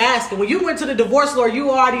gonna be asking. When you went to the divorce lawyer,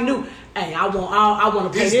 you already knew. Hey, I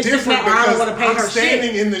want to pay this, or I don't want to pay her shit. I'm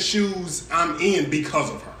standing in the shoes I'm in because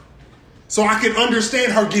of her, so I can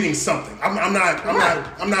understand her getting something. I'm not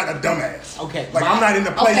a dumbass. Okay, like I'm not in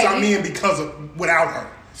the place I'm in because of without her.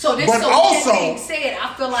 So this also being said,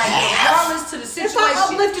 I feel like regardless to the situation, if I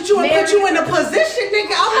uplifted you and put you in a position,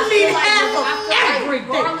 nigga, I'm gonna need half of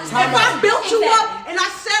everything. If I built you up and I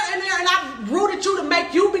sat in there and I rooted you to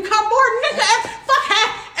make you become more, nigga, fuck half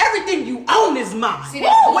everything you own is mine.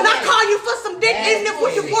 When I call you for some dick, even if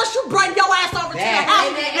we divorce, you bring your ass over to the house.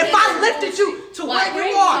 If I lifted you to where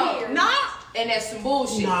you are, and that's some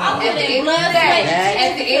bullshit. I'm putting blood, sweat,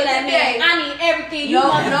 at the end of the day, I need everything you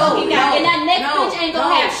motherfucking got. And that next bitch ain't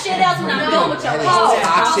gonna have shit else when I'm done with your call.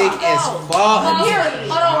 Toxic as fuck.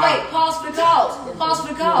 Hold on, wait. Pause for the cause.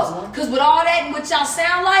 Because with all that and what y'all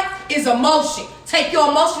sound like is emotion. Take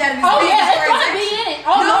your emotion out of this business. Yeah, it's gonna be in it.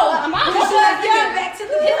 You gotta get back to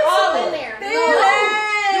the it's all in there. You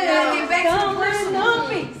gotta get back to the person.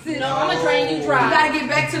 No, I'm gonna train you dry. You gotta get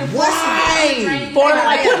back to the person. Right.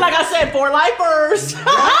 Like I said, for lifers. That's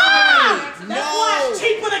why it's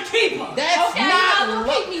cheaper to keep her. That's not.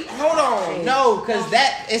 Hold on. No, because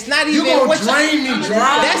it's not even. You gonna drain me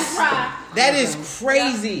dry? That is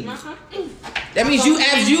crazy. That means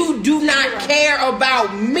you do not care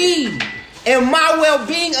about me. and my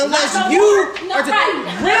well-being unless you are to,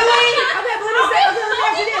 really? Okay, but let me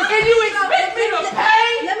ask you this. And you expect me to pay?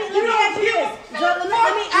 Let me ask you this.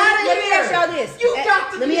 Let me ask y'all this. You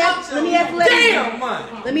got to let me ask the ladies. Damn,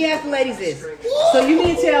 man. Let me ask the ladies this. So you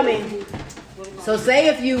mean to tell me? So say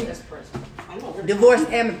if you divorce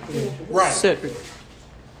amicably, Right. Secret.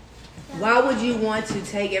 why would you want to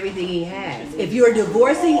take everything he has? If you're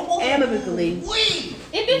divorcing amicably, If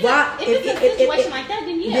it's a situation like that,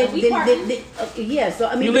 then yeah, we partners. yeah. So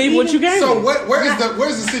I mean, You leave what you gave. So where's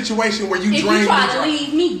the situation where you If drain you try me? to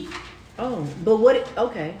leave me, Oh, but what?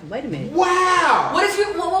 Okay, wait a minute. Wow. What if you?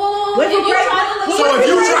 Whoa. What if you try try- So if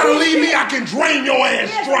you try to leave me, I can drain your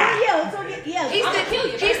ass dry. Yeah. He's I'm the gonna kill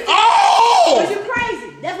you. So Oh! you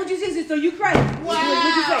crazy? That's what you said. So you crazy? Wow.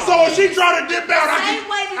 What you say? So if she try to dip out,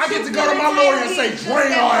 I get to go to my lawyer and say,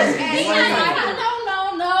 drain your ass.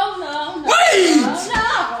 No. Wait!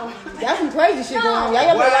 No. That's some crazy shit going on. Y'all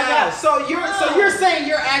gotta watch Wow. out. So you're saying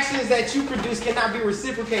your actions that you produce cannot be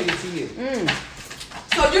reciprocated to you.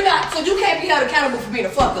 So you can't be held accountable for being a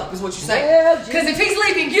fuck up, is what you're saying. Well, Because if he's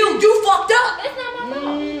leaving you fucked up. It's not my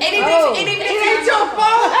fault. And even if it's your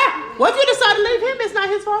fault. What if you decide to leave him? It's not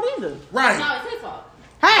his fault either. Right. No, it's his fault.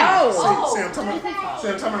 How? See, I'm talking about. See,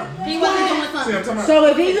 I'm talking about. He wasn't doing See, I'm something. talking about. So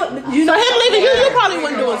if he, you So know, him leaving you probably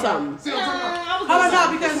wasn't doing something. See, I'm talking about. Hold on, no,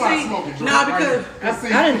 because Why see, smoking, no, Drew? because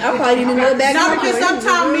I probably didn't even know back. no, because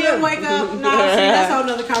sometimes men wake up. No, see, that's a whole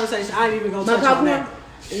nother conversation. I ain't even gonna My touch on popcorn. that.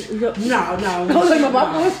 No. Don't look at my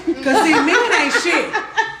popcorn. Cause see, men ain't shit.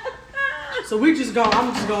 So I'm just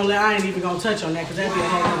gonna let. I ain't even gonna touch on that because that'd be a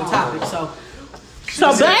whole other topic.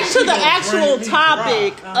 So back to the actual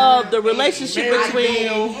topic of the relationship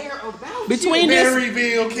between this.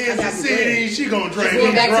 Maryville, Kansas City, she gonna drain Going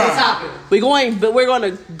me back to the dry. topic. We're going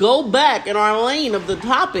to go back in our lane of the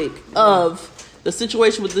topic of the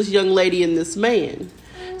situation with this young lady and this man.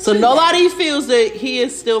 So nobody feels that he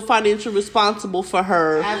is still financially responsible for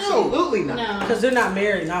her. Absolutely not. No. Because they're not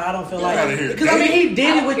married. No, I don't feel like outta it. here. Because I mean, he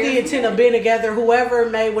did it with the intent of being together. Whoever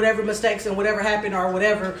made whatever mistakes and whatever happened or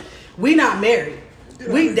whatever, we not married.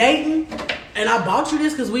 We dating, and I bought you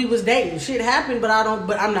this because we was dating. Shit happened, but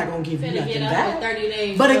I'm not gonna give you Finna nothing get up back. in 30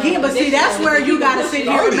 days. But again, see, that's where you gotta sit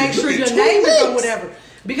here and make sure your name is on whatever.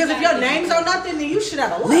 Because if your name's on nothing, then you should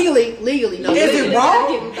have a lot. Legally, no. Is it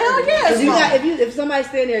wrong? Hell yeah, it's wrong. If somebody's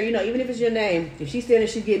standing there, even if it's your name, if she's standing there,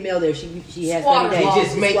 she get mail there. She has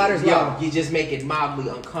 30 Squatter's days. law. You just make it mildly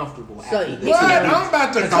uncomfortable. So, after this. What? I'm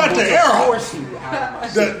about to cut the air off. Force you out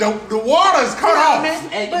of my The water's cut off.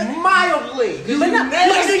 and mildly. But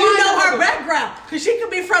do you know her background? Because she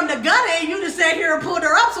could be from the gutter and you just sat here and pulled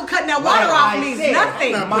her up, so cutting that water off means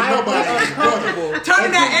nothing. Mildly uncomfortable.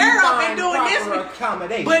 Turning that air up and doing this.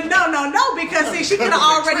 Accommodation. But no, because see, she could have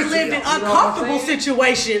already lived in uncomfortable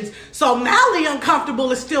situations, so mildly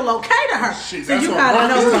uncomfortable is still okay to her. Shit, So that's you what gotta I'm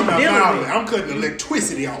know talking what about you're dealing mildly. with. I'm cutting the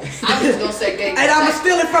electricity off. I'm just gonna say gay. And I'ma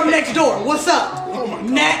steal it from next door. What's up? Oh my God.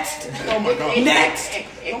 Next. Oh my God. Next.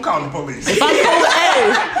 I'm calling the police. If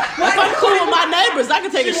I'm cool with my neighbors, I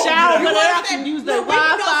can take a shower over there. I can use their Look, we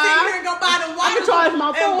can go sit here Wi-Fi. and go buy the water. I can charge my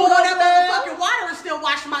and phone boil that over there. motherfucking water and still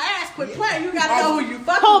wash my ass. Quit playing. You gotta know who you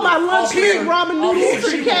fucking Hold my with. lunch meat, ramen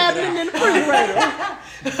noodles in the cabinet and in the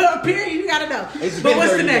refrigerator. Period. You gotta know. It's But been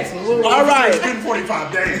what's the 30 next days. one? All right. It's been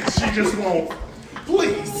 45 days. She just won't.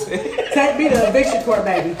 Please. Take me to eviction court,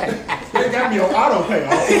 baby. They got me on auto pay.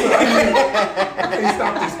 I can't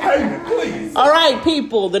stop this payment, please. All right,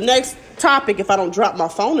 people. The next topic, if I don't drop my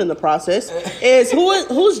phone in the process, is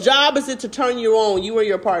whose job is it to turn you on, you or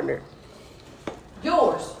your partner?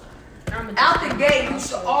 Yours. Out the gate, you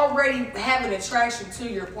should already have an attraction to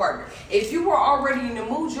your partner. If you were already in the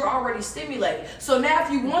mood, you're already stimulated. So now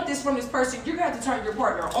if you want this from this person, you're going to have to turn your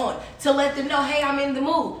partner on to let them know, hey, I'm in the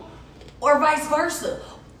mood. Or vice versa.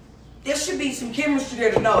 There should be some chemistry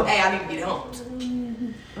there to know, hey, I need to get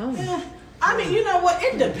home. I mean, you know what?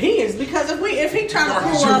 It depends because if he trying to Dark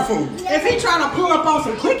pull up, food. if he trying to pull up on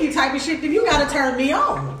some quickie type of shit, then you gotta turn me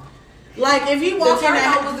on. Like if you The walk in turn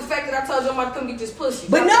that. on was the fact that I told you I'm about to come get this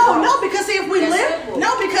pussy. But no, because see, if we That's live, simple.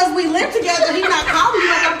 because we live together, he not calling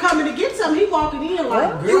you like I'm coming to get something. He walking in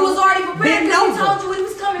like, You was already prepared bend because he over. told you he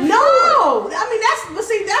was coming. No, I mean that's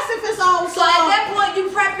if it's all. So at that point,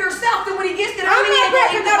 you prep yourself, and when he gets there, I'm he not ain't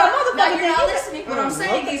prepping gonna no motherfucker No, you're not thing. listening. What I'm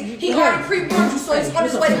saying is, he already pre-warned you, so he's on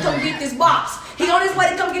his way to come get this box. He on his way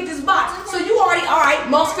to come get this box. So you already, all right,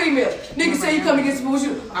 most female. Nigga say you come to get some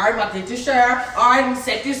bullshit. All right, about to take this shower. All right, I'm gonna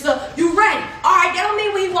set this up. You ready? All right, that don't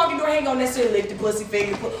mean when you walk in the door, he ain't gonna necessarily lick the pussy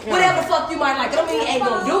finger, whatever the fuck you might like. That don't mean he ain't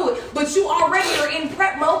gonna do it. But you already are in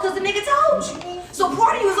prep mode because the nigga told you. So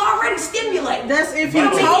part of you is already stimulated. That's if he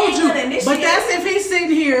That don't mean told ain't you. gonna initiate But that's if he's sitting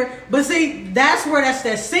here. But see, that's where that's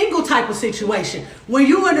that single type of situation. When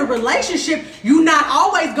you in a relationship, you not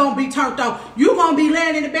always gonna be turned on. You gonna be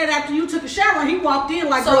laying in the bed after you took a shower and he walked in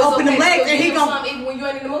like, girl, open the legs, and he gonna. Even when you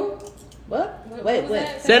ain't in the mood. What?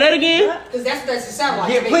 Wait. Say that again. Because that's what it sounds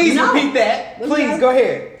like. Yeah, please repeat that. Please go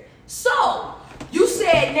ahead. So, you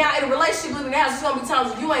said now in a relationship living in the house, there's gonna be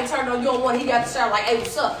times when you ain't turned on, you don't want it, he got the shower like, hey,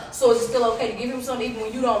 what's up? So is it still okay to give him something even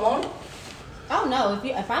when you don't want it? Oh no,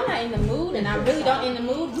 if I'm not in the mood and I really don't in the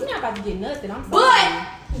mood, you're not about to get nothing. I'm But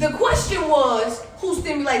sorry. the question was, who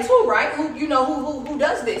stimulates who, right? Who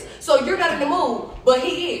does this? So you're not in the mood, but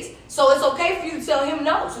he is. So it's okay for you to tell him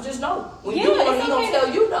no. So just know when you want, he gonna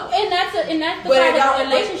tell you no. And that's the But part it of the don't-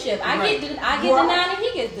 relationship. I get denied and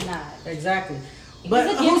he gets denied. Exactly. It's But a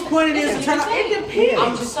whose give- point it it's is a to turn on? give and It take. depends.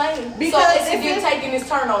 I'm just saying. Because so it's a if give it- taking his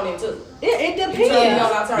turn on it too. It So depends. you know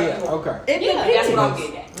not turn Yeah, okay. It Yeah, depends. That's what I'm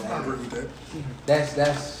getting at. I agree with that.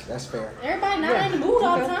 That's fair. Everybody not in the mood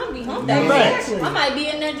all the time to be hump day. Exactly. I might be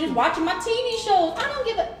in there just watching my TV shows. I don't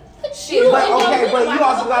give a Shit, you But in your okay, room but you watching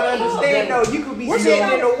also the gotta TV. understand though, you could be What's sitting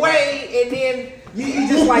your- in the way and then you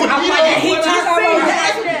just like I'm like And he what just I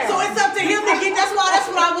said say. that. So it's up to him to get. That's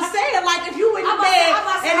what I was saying. Like if you in the bed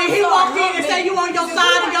and then he walked in and say you on your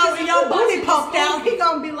side and your booty poked out, he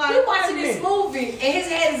gonna be like, We watching this movie and his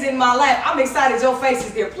head is in my lap. I'm excited your face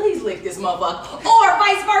is there. Please lick this motherfucker. Or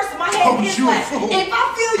vice versa, my head in his you a lap. fool. If I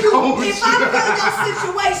feel your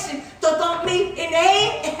situation to thump me in the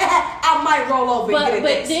head, I might roll over and But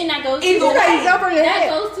get it. then that goes Either to way. that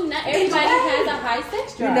goes to not everybody has a high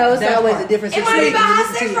sex drive. You know, it's That always part. a difference It might be between about high you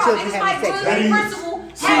sex and drive. children It's having like sex. good That is. principle.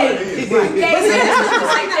 That Hey, is. gay sex is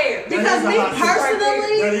right there. because me That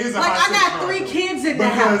personally, is a like high I got sex 3 drive. kids in the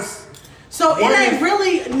Because house. So it what ain't if-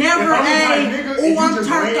 really never if I'm the type a, nigga and oh, you I'm just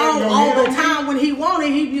turned laying on your all head the on me, time. When he want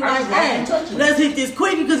it, he be I like, just like hey, to touch you. let's hit this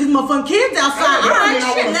quickie because these motherfucking kids outside. That All don't right, mean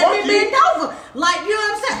I shit, wanna let fuck me you. bend over. Like, you know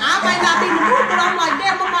what I'm saying? I might not be in the mood, but I'm like,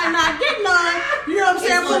 damn, I might not get none. You know what I'm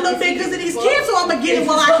saying? For a little bit because of these kids, so I'm going to get it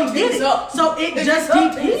while I can get it. So it just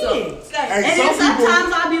depends. Hey, And then some people- sometimes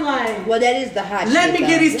I'll be like, Well, that is the hot let shit, me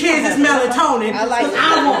get though. these kids this melatonin. I like 'cause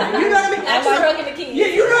I want it. You know what I mean? I'm stroking the kids.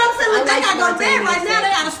 Yeah, you know what I'm saying? Like, I they like gotta go to bed spontaneous right now. sex.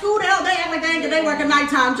 They out of school. They act like they work a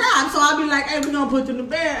nighttime job. So I'll be like, hey, we're gonna put them to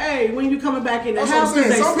bed. Hey, when you coming back in the That's what I'm house, 'cause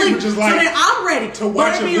saying. they Some sleep. people just So like then I'm ready. to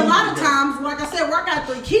watch But a it be a lot of movie. times, like I said, I got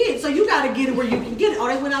 3 kids, so you gotta get it where you can get it. Oh,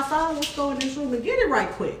 they went outside. Let's go in this room and get it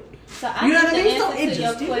right quick. So I You know think what I mean? the So answer it to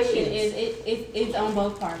your just question depends. is it's on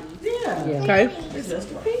both parties. Yeah. Okay. It just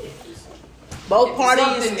depends. Both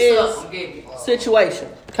parties is situation.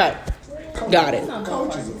 Okay. Got it.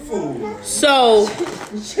 Coach is a fool. So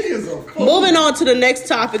She is a fool. moving on to the next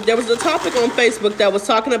topic. There was a topic on Facebook that was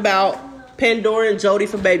talking about Pandora and Jody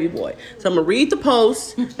for Baby Boy. So I'm gonna read the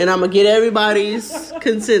post and I'm gonna get everybody's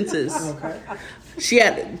consensus. She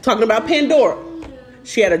had talking about Pandora.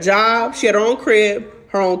 She had a job, she had her own crib,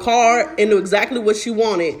 her own car, and knew exactly what she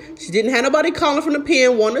wanted. She didn't have nobody calling from the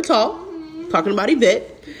pen wanting to talk. Talking about Yvette.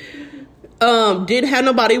 Didn't have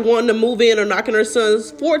nobody wanting to move in or knocking her son's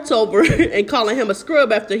forts over and calling him a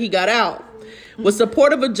scrub after he got out. Was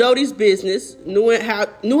supportive of Jody's business, knew how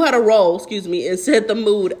to roll, and set the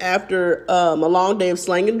mood after a long day of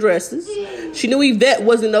slanging dresses. She knew Yvette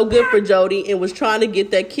wasn't no good for Jody and was trying to get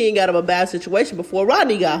that king out of a bad situation before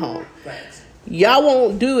Rodney got home. Y'all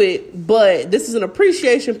won't do it, but this is an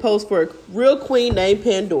appreciation post for a real queen named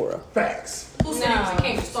Pandora. Facts. Who said he was a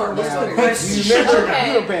king to start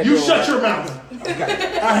with? You shut your mouth.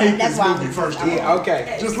 Okay. I hate That's this why movie first of all. Yeah,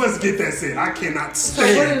 okay. Just let's get that said. I cannot So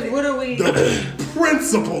stand what are we? the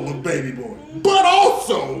principle of Baby Boy, but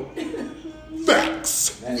also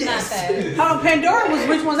facts. It's not that. Hold on, Pandora was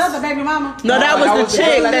which one's that? The baby mama? No, that was that the was the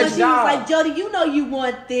chick girl When that she was like, Jody, you know you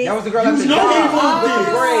want this. That was the girl at the know job. he wanted this.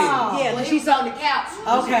 Yeah, When but she was on the couch.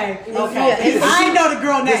 Okay. Yeah, I ain't know the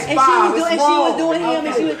girl name. and she was doing him,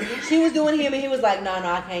 and she was doing him, and he was like, no,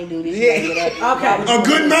 I can't do this. You gotta get up. Okay. A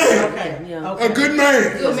good man. Okay. Yeah. A good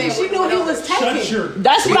man. Good man. She knew he was Shut taking. your.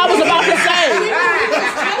 That's what I was about to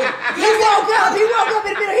say. He woke up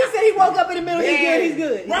in the middle. He said he woke up in the middle. He's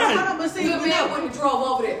good. Right. But see, Good man wouldn't have drove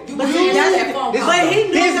over there. You But would see, have that's that phone call. but he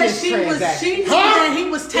knew that Business she was. transaction. She knew Huh? that he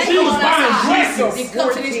was taking. She was on buying that side. dresses. He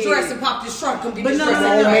come to this dress and pop this trunk. Come get But this no, dress. no,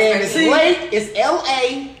 Oh no. man, it's See- late. It's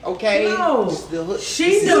LA. Okay. No. It's the hood.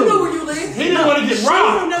 She You knew knew. where you live. He didn't want to get She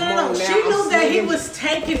robbed. knew, no. Come on She now, knew I'm that he saying. was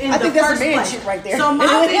taken in I the think that's first some man place. shit right there. So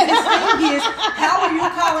my biggest thing is, how are you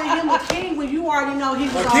calling him a king when you already know he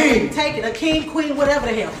was A already king. taken? A king, queen, whatever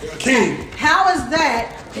the hell. King. How is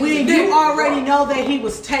that when you already know that he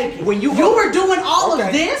was taken? When you were doing all Okay.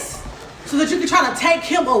 of this so that you could try to take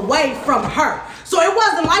him away from her. So it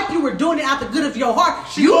wasn't like you were doing it out the good of your heart.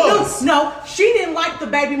 She was. No, she didn't like the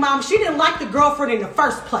baby mom. She didn't like the girlfriend in the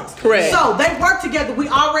first place. Correct. So they worked together.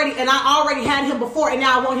 I already had him before, and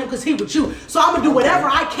now I want him because he with you. So I'm gonna do whatever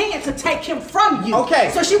I can to take him from you.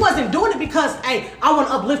 Okay. So she wasn't doing it because, hey, I want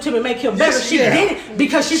to uplift him and make him better. She did it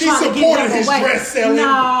because she trying to get him his away. dress selling.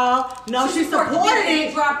 No, she supported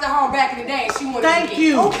it. Dropped the home back in the day. She wanted Thank to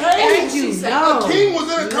you. get it. Thank you. No. The king was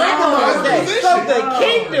in a compromised position.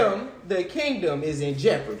 So the kingdom is in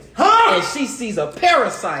jeopardy. And she sees a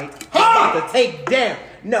parasite about to take down.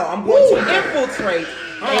 No, I'm going to infiltrate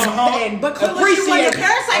and But clearly she wasn't a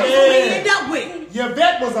parasite. Who we end up with?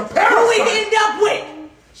 Yvette was a Who parasite. we end up with?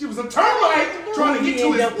 She was a termite trying to get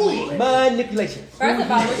to his food. manipulation. First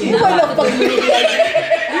of all, what You you know ain't no about fucking manipulation.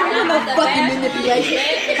 you know about fucking the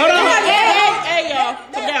manipulation. Hold on. Hey,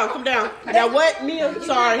 y'all. Come down. Now what, Mia? You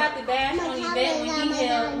Sorry. know about the bash on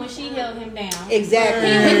Yvette when she held him down. Exactly.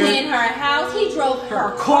 He was in her house. He drove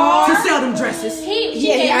her car To sell them dresses. She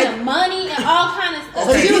gave him money and all kind of stuff.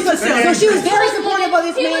 So she was very supportive of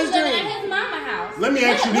this He man's was living dream. at his mama house. Let me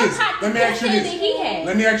ask you this. Let me ask you this.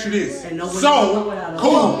 Let me ask you this. So,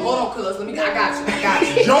 cool. Hold on, cuz. I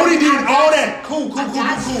got you. Jody did all that. Cool. I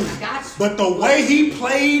got you. But the way he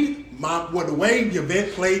played the way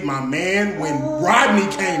Yvette played my man when Rodney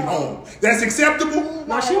came home, that's acceptable?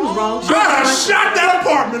 No, she was wrong. I shot that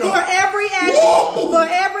apartment For up.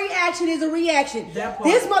 every action is a reaction. That part.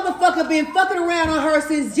 This motherfucker been fucking around on her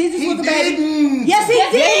since Jesus He was a baby. didn't. Yes, he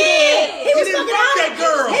did. He was didn't fucking fuck all that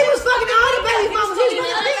girl. He was fucking all the baby mamas. He was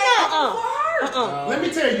fucking peanut. Let me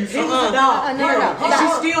tell you He was a something. dog. No. And she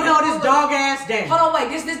still held his dog ass down. Hold on, wait.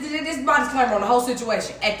 This is my disclaimer on the whole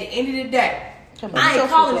situation. At the end of the day, I ain't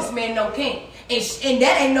calling this man no king. And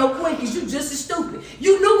that ain't no queen, because you just as stupid.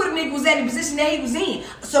 You knew what a nigga was at the position that he was in.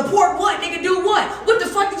 Support what? Nigga, do what? What the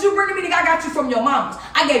fuck did you bring to me, nigga? I got you from your mama's.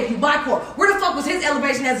 I gave you my court. Where the fuck was his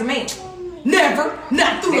elevation as a man? Never.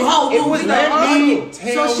 Not through the whole It was movie. let me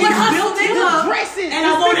So she What built hustle, him nigga? up. dresses. And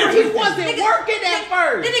I wanted he everything. wasn't working at The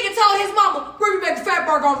first. nigga told his mama, bring me back the fat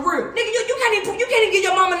burger on the real. Nigga, you can't even get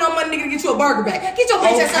your mama no money, nigga, to get you a burger back. Get your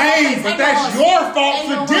bitch ass out of Okay, face. but Ain't no that's hustle. your fault Ain't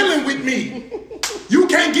for no dealing with me. You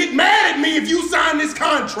can't get mad at me if you sign this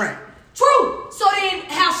contract. True. So then,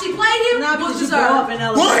 how she played him Now was because you grow up deserved. in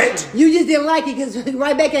elevation. But You just didn't like it because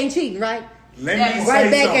right back ain't cheating, right? let Right me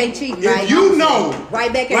say back something. ain't cheating, If right? you know,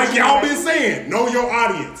 Right back ain't like cheating, y'all right? been saying, know your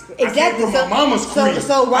audience. I Exactly. came from my mama's crib.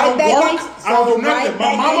 So right I don't back work, ain't- I don't so do nothing. right My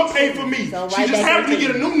back mama ain't paid for me. cheating. So She right just back happened to ain't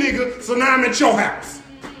get a new nigga, so now I'm at your house.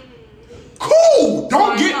 Cool.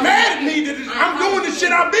 Don't get mad at me that I'm doing the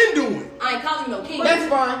shit I've been doing. I ain't calling you no king. That's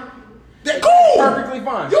fine. That cool. Perfectly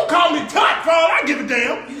fine. You call me Tot for all I give a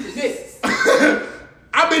damn. This.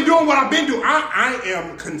 I've been doing what I've been doing. I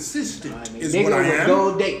am consistent, is what I am.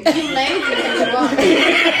 Go date. You lazy as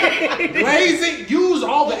well. Lazy, use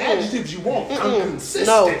all the adjectives you want. I'm consistent.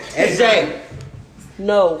 No. SJ.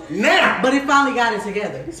 No. Now, But it finally got it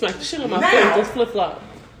together. Smack the shit on my Now. face. Just flip flop.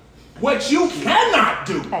 what you cannot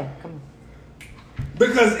do, Hey, come on.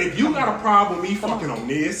 because if you got a problem with me fucking on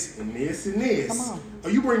this and this and this, or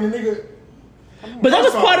you bring the nigga. But that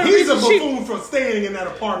was First off, part of the he's a reason she. buffoon for staying in that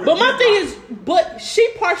apartment. But my thing is, but she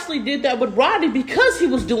partially did that with Rodney because he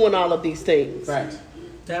was doing all of these things. Facts.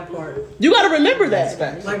 That part. You got to remember That's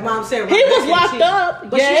that. facts. Like mom said, He right was back in locked cheating. up,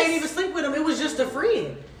 But she yes. didn't even sleep with him. It was just a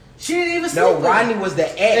friend. She didn't even sleep No, with Rodney him. was the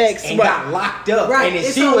ex and right. got locked up. Right. And then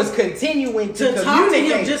And she so- was continuing to To talk to him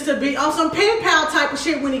communicate. just to be on some pen pal type of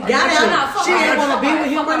shit when he got Nah, out. fuck She all didn't that. want to be with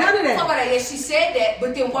him Fuck or all none of Fuck all that. that. Yeah, she said that,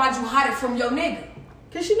 but then why'd you hide it from your nigga?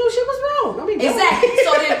 Because she knew she was wrong. I mean, Exactly.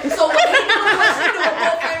 So what he doing, what she doing,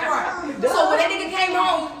 both ain't right. So when that nigga came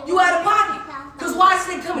home, you out of pocket. Cause why is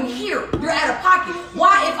this coming here? You're out of pocket.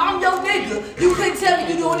 Why, if I'm your nigga, you couldn't tell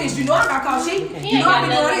me you doing this? You know I'm not called shit. He You ain't know got I been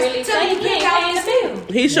nothing doing really this. to Tell say. me He you ain't can't paying the got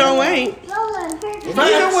bill. He sure ain't.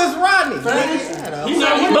 Neither was Rodney.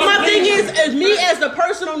 But my thing is, as me as the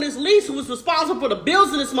person on this lease who was responsible for the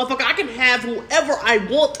bills of this motherfucker, I can have whoever I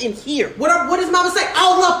want in here. what does mama say?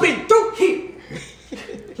 All up and through here.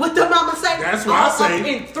 What the mama say? That's why I All say- up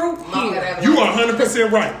and through here. You are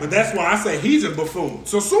 100% right, but that's why I say he's a buffoon.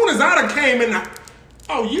 So soon as I done came in,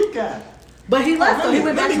 oh, you got it. But he left, so he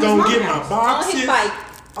went Let back me to his go mama's get my house. On his boxes.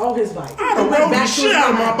 bike. On his bike. I He done went rode the back to shit his out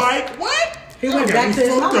of mama my house. bike. What? He went Got back me to his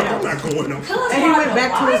fucked mama up. I'm house. not going up. And he went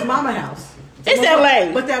back to his mama house. It's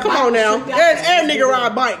LA. But that Come bike on now. was- Every nigga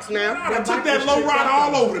ride bikes now. I took that low ride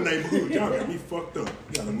all over the neighborhood. Y'all got me fucked up.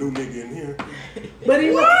 Got a new nigga in here. But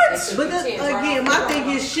he What? But again, my thing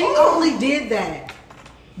is, she only did that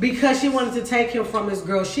because she wanted to take him from his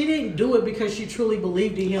girl. She didn't do it because she truly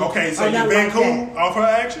believed in him. Okay, so or you nothing been like cool that. off her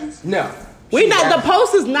actions? No. We not, the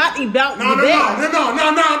post is not about No. the bed.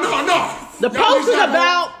 No. The Y'all post is not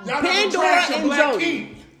about y'all not Pandora trash a and black Jody.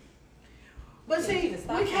 king. But see,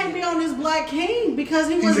 we can't be on this Black King because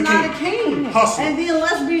he was a not king. a king. Hustler. And then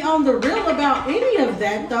let's be on the real about any of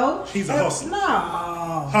that, though. He's a hustler. No.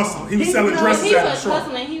 Hustler. He was selling dresses He at the was store.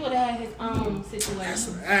 hustling. He would have had his own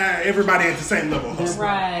situation. Everybody at the same level of hustle.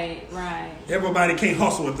 Right. Everybody can't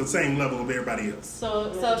hustle at the same level of everybody else.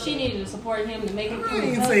 So she needed to support him to make him. I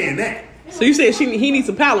ain't saying that. So you said he needs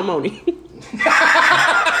some palimony.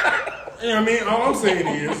 You know what I mean? All I'm saying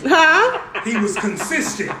is, he was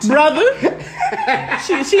consistent. Brother.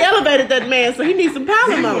 She elevated that man, so he needs some He was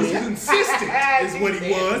palimony. consistent, is what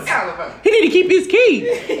he was. He need to keep his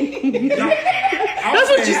key. That's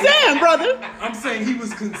what you're saying, brother. I'm saying he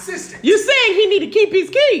was consistent. You're saying he need to keep his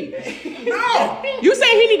key. No. You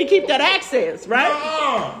saying he need to keep that access,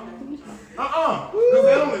 right? Because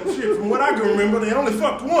they only, shit, from what I can remember, they only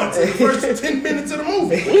fucked once in the first 10 minutes of the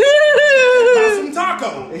movie. Buy some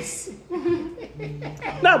tacos.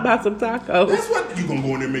 Not buy some tacos. That's what you gonna go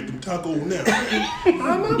in there and make them tacos now.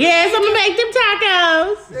 Yes, I'm gonna make them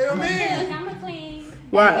tacos. Hell man. I'm a queen.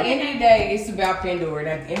 At Right. the end of the day, it's about Pandora. And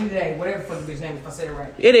at the end of the day, whatever the fuck the bitch name, if I said it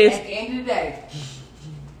right. It is. At the end of the day,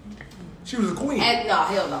 She was a queen. hell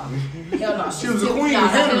no. Hell no. She was a queen and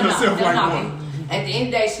handled herself like one. At the end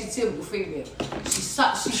of the day, she's typical female.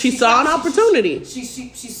 She saw an opportunity. She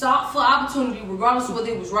sought for opportunity, regardless of whether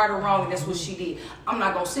it was right or wrong, and that's what she did. I'm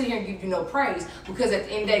not gonna sit here and give you no praise because at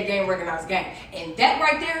the end of the day, game recognized game, and that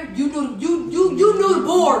right there, you knew the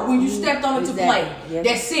board when you stepped on it to play. Yep.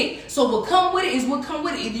 That's it. So what come with it is what come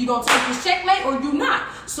with it. Either you gonna take this checkmate or you not.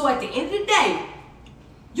 So at the end of the day,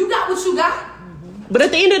 you got what you got. But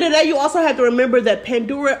at the end of the day, you also have to remember that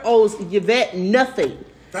Pandora owes Yvette nothing.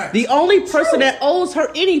 Facts. The only person that owes her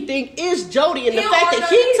anything is Jody, and the He fact don't that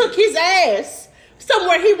owe he nothing. took his ass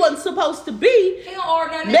somewhere he wasn't supposed to be He don't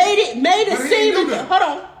order nothing. made it But he seem ain't do that, nothing.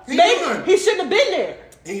 hold on, He made ain't do it, nothing. he shouldn't have been there.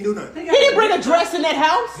 He ain't do nothing. He didn't bring a dress in that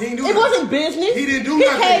house. He ain't do It nothing. wasn't business. He didn't do He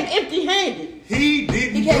nothing. came empty-handed. He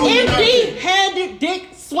didn't He do came nothing. Empty-handed, dick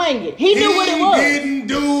swinging. He knew what it was. He didn't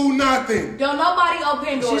do nothing. Don't nobody owe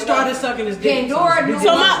Pandora. She started nothing. sucking his dick. Pandora knew.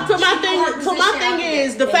 So my She knew her position thing out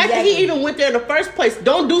is there. the fact that he Exactly. even went there in the first place.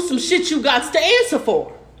 Don't do some shit you got to answer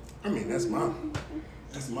for. I mean, that's my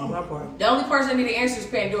part. The only person that need to answer is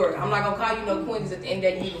Pandora. I'm not gonna call you no queen 'cause at the end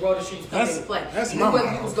of the day, you can roll the shoes, come That's- into play. that's You my knew whether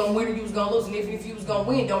motto. you was gonna win or you was gonna lose, and even if you was gonna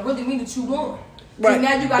win, don't really mean that you won. Right.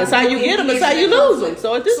 Now you got That's to how go you in get 'em, and that's get how you that lose 'em. conflict.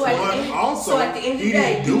 So at this at point- the end, Also, so at the end of he the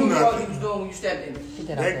day, didn't do you knew what nothing. you was doing when you stepped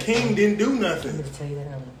in. That king didn't do nothing. To tell you that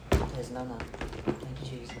earlier. There's no. Thank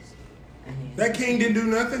you, Jesus. That king didn't do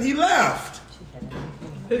nothing. He left.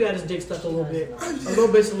 He got his dick stuck a little bit. A little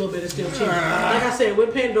bit is still cheap. Like I said,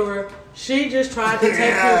 with Pandora, she just tried to take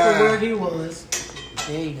him from where he was.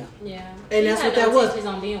 There you go. Yeah. And She that's had what that no was. intentions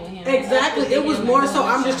on being with him. Exactly. That's It was what more he so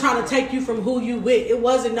I'm just doing. trying to take you from who you with. It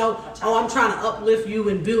wasn't no, oh, I'm trying to uplift you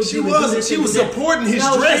and build She you. and wasn't. do this She and was do that. supporting his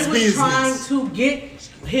No, dress she was business. trying to get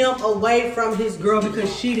him away from his girl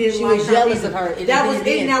because she didn't She like was her jealous either. of her in That the was it.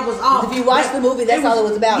 beginning. And that was all. If you watch the movie, that's all it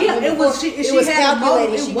was about. Yeah, Even it was. before- She it was had a motive.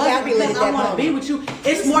 calculated. It She wasn't calculated because I that want to be moment. with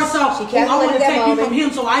you. It's more so. She I want to calculated that take you from moment.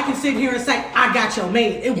 him so I can sit here and say I got your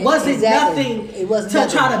man. It wasn't Exactly. nothing It wasn't to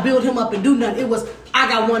nothing. try to build him up and do nothing. It was I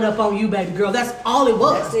got one up on you, baby girl. That's all it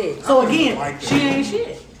was. That's it. So I don't again, like that. she ain't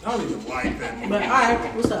shit. I don't even like that. But all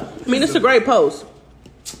right, what's up? I mean, it's a great post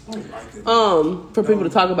I don't like it. for people to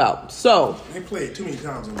talk about. So, They play it too many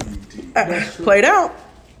times on BET. played out.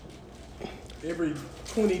 Every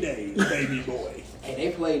 20 days, baby boy. And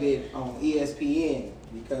they played it on ESPN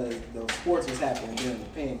because the sports was happening during the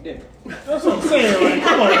pandemic. That's what I'm saying. Like,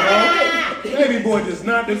 come on, bro. Baby boy does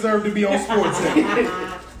not deserve to be on Sports Center.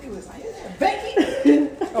 It was like, Becky.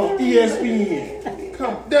 On ESPN.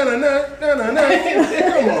 Come, da-na-na, da-na-na.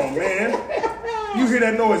 Come on, man. You hear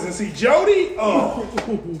that noise and see Jody? Oh,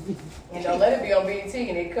 And don't let it be on BET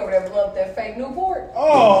and they cover that up that fake Newport.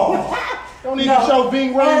 oh. Don't even No. show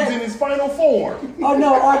Ving Rhames in his final form. Oh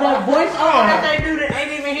no, or that voice that they do that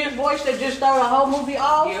ain't even his voice that just started the whole movie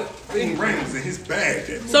off. Ving Rhames in his bag.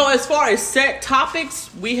 That So, as far as set topics,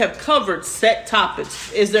 we have covered set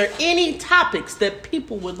topics. Is there any topics that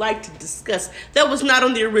people would like to discuss that was not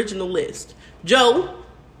on the original list? Joe?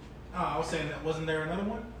 I was saying that wasn't there another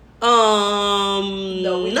one?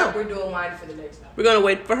 No, No. we're doing mine for the next time. We're gonna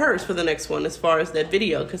wait for hers for the next one, as far as that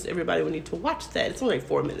video, because everybody will need to watch that. It's only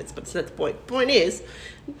 4 minutes, but that's the point. Point is,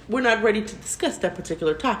 we're not ready to discuss that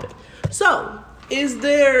particular topic. So, is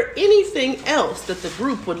there anything else that the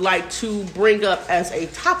group would like to bring up as a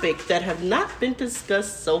topic that have not been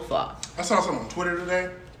discussed so far? I saw something on Twitter today,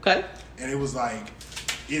 Okay. and it was like,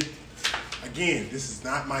 again, this is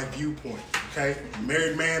not my viewpoint, okay?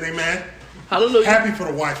 Married man, amen? Hallelujah. Happy for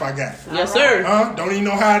the wife I got. Yes, sir. Don't even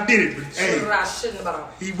know how I did it, but hey, I shouldn't have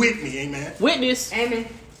bought. he with me, amen. Witness. Amen.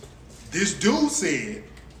 This dude said,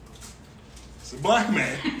 it's a black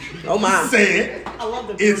man, Oh my. said I love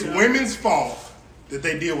the it's video. women's fault that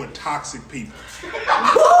they deal with toxic people.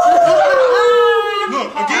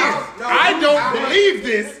 Look, again, I don't believe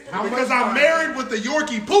this because I'm married with a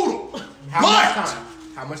Yorkie poodle. How much time?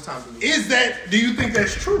 How much time do we Do you think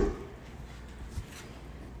that's true?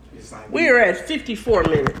 It's like We are at 54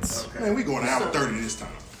 minutes. Man, we going an hour 30 this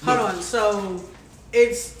time. Hold on. So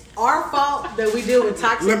it's our fault that we deal with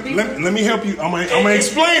toxic people. Let me help you. I'm gonna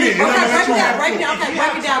explain it. and I'm gonna let you have break it down. If Okay, you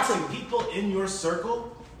break have it down to toxic me. people in your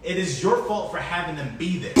circle, it is your fault for having them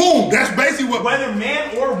be there. Boom. That's basically what Whether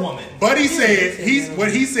man or woman. Buddy said.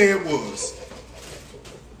 What he said was,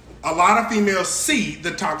 a lot of females see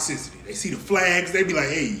the toxicity. They see the flags. They be like,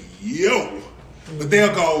 "Hey, yo," but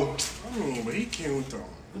they'll go, "But he cute though."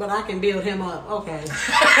 But I can build him up. Okay. It's,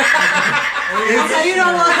 Okay, you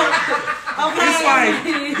know what? Okay. it's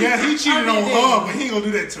like, yeah, he cheated on her, but he ain't gonna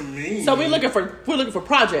do that to me. So we're looking for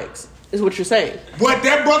projects, is what you're saying. What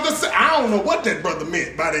that brother said, I don't know what that brother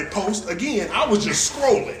meant by that post. Again, I was just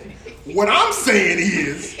scrolling. What I'm saying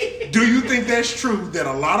is, do you think that's true that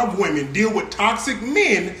a lot of women deal with toxic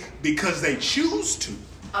men because they choose to?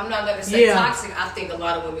 I'm not gonna say Yeah. toxic. I think a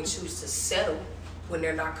lot of women choose to settle when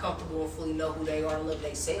they're not comfortable and fully know who they are and love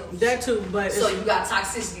themselves. That too, but So you got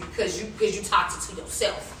toxicity because you toxic to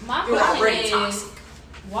yourself. My You're question already is, toxic.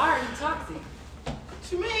 why are you toxic? What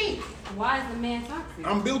you mean? Why is the man toxic?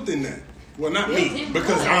 I'm built in that. Well, not Built me, in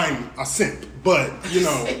because what? I'm a simp. But,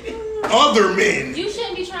 other men. You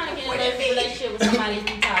shouldn't be trying to get in a relationship with somebody if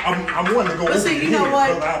you toxic. I'm wanting to go But over see, you here, know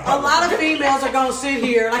what? brother. I A lot of females are gonna sit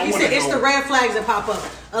here, like I you wanna said, it's go. the red flags that pop up.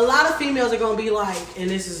 A lot of females are gonna be like, and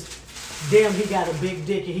this is, damn, he got a big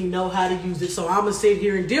dick and he know how to use it. So I'm gonna sit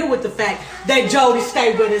here and deal with the fact that Jody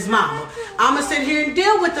stayed with his mama. I'm gonna sit here and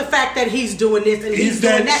deal with the fact that he's doing this and he's Is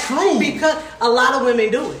that doing that. true? Because a lot of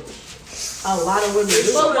women do it. A lot of women do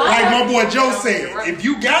it. Like my boy Joe said, if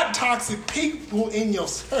you got toxic people in your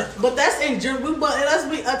circle. But that's in general. But let's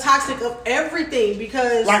be a toxic of everything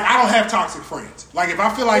because Like, I don't have toxic friends. Like, if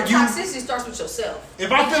I feel like Toxicity starts with yourself.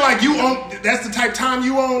 if I feel like you own, that's the type time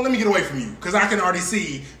you own, let me get away from you. Because I can already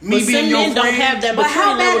see me But being some your men friend. don't have that, But but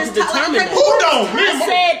how you bad know is to determine toxic? that. Who don't? I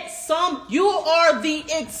said you are the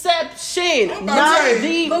exception, I'm not about to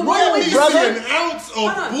say, the but what are rule, we see brother. an ounce of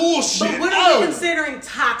Hold on. bullshit. But what are we out. considering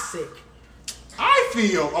toxic? I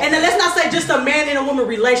feel. Okay. And then let's not say just a man and a woman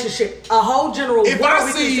relationship. A whole general. If what I are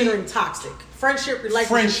we see- considering toxic? Friendship, relationship,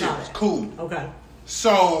 Friendship, all that. cool. Okay.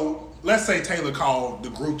 So let's say Taylor called the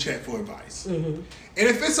group chat for advice, and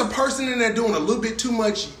if it's a person in there doing a little bit too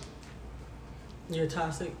much, You're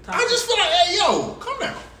toxic. I just feel like, hey, yo, come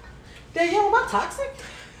down. Danielle, am I toxic?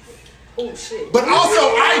 Oh shit. But also,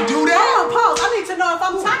 I do that. Hold on, pause. I need to know if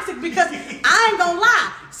I'm toxic because I ain't gonna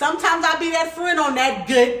lie. Sometimes I be that friend on that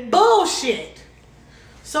good bullshit.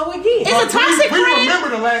 So again, It's a toxic we friend. remember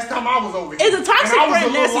the last time I was over here. Is a toxic and I was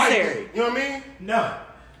friend a little like necessary? that. You know what I mean? No.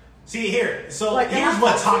 See here. So Like, here's am I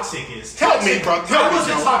what toxic? toxic is. Help me, bro. Help I me, was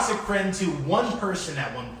a Joe. toxic friend to one person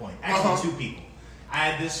at one point. Actually, Uh-huh. two people. I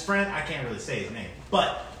had this friend. I can't really say his name,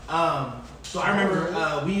 but so I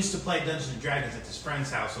remember we used to play Dungeons and Dragons at this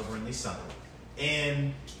friend's house over in Lee Summit,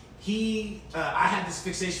 and I had this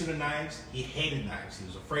fixation with knives. He hated knives. He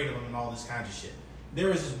was afraid of them and all this kind of shit. There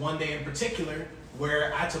was this one day in particular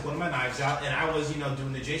where I took one of my knives out and I was,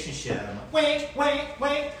 doing the Jason shit at him. Like,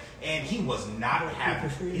 wait. And he was not happy.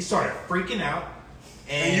 He started freaking out.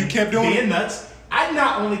 And you kept doing being it? nuts. I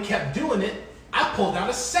not only kept doing it, I pulled out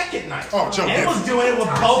a second knife. Oh, Joe and was different. doing it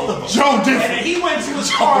with both of them. Joe different. And then he went to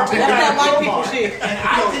his car, pulled That's out that a white crowbar, people shit. and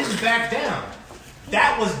I didn't back down.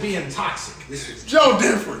 That was being toxic. Joe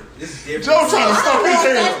different. This is different. Joe trying to I stop don't know his if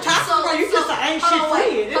hair. that's toxic, bro. You just an ain't shit hold on, wait,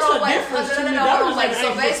 friend. It's hold on, a wait. difference to me. No, That was like wait. an So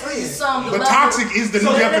ain't shit basically, friend. the But level- toxic is the new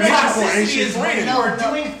So the definition for toxicity ancient is when friend. you are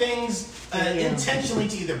doing things intentionally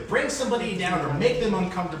to either bring somebody down or make them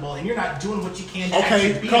uncomfortable, and you're not doing what you can to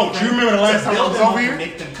Okay, actually be Coach, them you remember the last to time I build was them over up here? and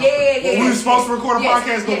make them Yeah. comfortable. When we were supposed to record a Yes,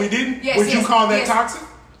 podcast, but we didn't. yes, Would you yes, call that yes. toxic?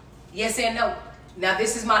 Yes and no. Now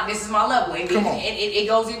this is my level, and Come on. it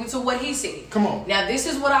goes even to what he said. Come on. Now this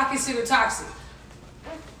is what I consider toxic.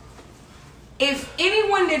 If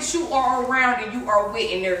anyone that you are around and you are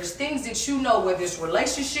with, and there's things that you know, whether it's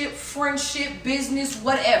relationship, friendship, business,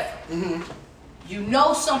 whatever, you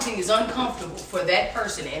know something is uncomfortable for that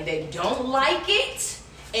person, and they don't like it,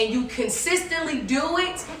 and you consistently do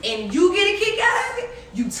it, and you get a kick out of it,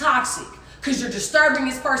 you toxic. because you're disturbing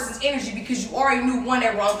this person's energy because you already knew one, they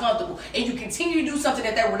were uncomfortable, and you continue to do something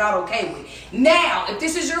that they were not okay with. Now, if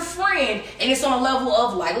this is your friend and it's on a level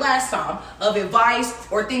of, like last time, of advice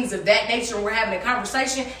or things of that nature, and we're having a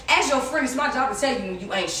conversation, as your friend, it's my job to tell you when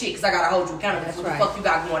you ain't shit, because I gotta hold you accountable for what the fuck you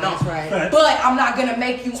got going on. That's right. But I'm not gonna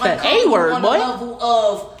make you uncomfortable on the level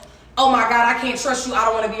of, oh my God, I can't trust you, I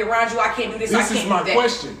don't want to be around you, I can't do this, I can't do that. This is my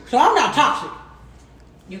question. So I'm not toxic.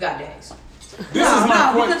 You got days. This is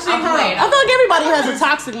my question. I feel like everybody has a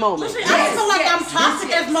toxic moment. I don't feel like I'm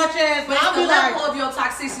toxic as much as But I'll the be like. level of your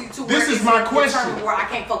toxicity to This where is my it's question. determined where I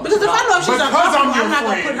can't focus. Because if I know she's Because uncomfortable, I'm I'm not your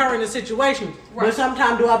gonna put friend. her in a situation. Right. But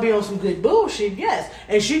sometimes do I be on some good bullshit? Yes.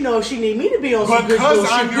 And she knows she need me to be on some good Because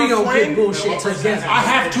bullshit. I'm We your gonna get friend, bullshit together. I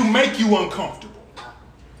have to make you uncomfortable.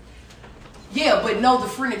 Yeah, but know the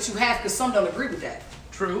friend that you have, because some don't agree with that.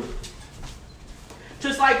 True.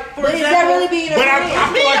 Just like, for But is example, that really being a But friend?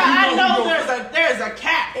 I feel like you I know know who gonna- there's a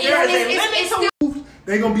cap. There's a limit to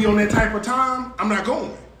they gonna be on that type of time. I'm not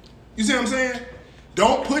going. You see what I'm saying?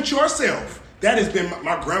 Don't put yourself. That has been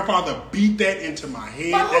my grandfather beat that into my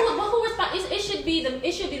head. But who it should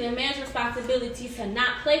be the man's responsibility to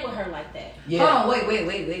not play with her like that. Yeah. Hold on, wait.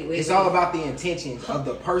 It's all about the intention of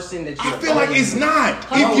the person that you're. I feel like it's not.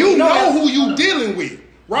 Hold on, If you you know know that. who you dealing with,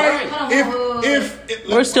 right? Hold on. If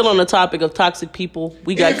We're still on the topic of toxic people.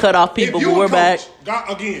 We got if- cut off if people, you but a we're back.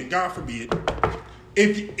 coach, God forbid.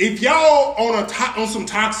 If y'all on some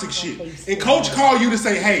toxic shit, and coach call you to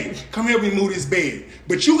say, "Hey, come help me move this bed,"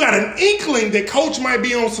 but you got an inkling that coach might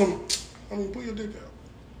be on some. I mean, pull your dick out.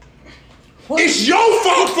 It's your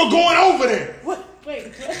fault for going over there.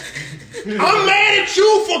 Wait. I'm mad at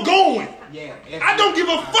you for going. Yeah. I don't give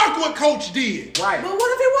a fuck what coach did. Right. But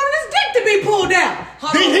what if he wanted his dick to be pulled down?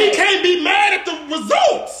 Then he can't be mad at the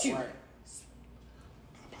results. Right.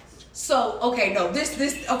 So, okay, no,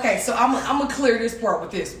 so I'm gonna clear this part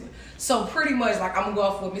with this one. So pretty much, like, I'm gonna go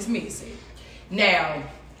off what Miss Mia said. Now,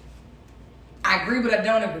 I agree, but I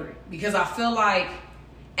don't agree. Because I feel like,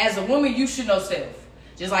 as a woman, you should know self.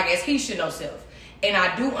 Just like as he should know self. And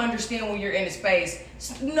I do understand when you're in a space,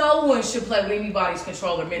 no one should play with anybody's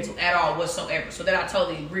control or mental at all whatsoever. So that I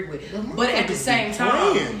totally agree with. But at the same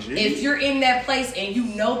time, if you're in that place and you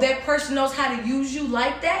know that person knows how to use you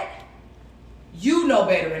like that, you know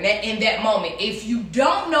better in that moment. If you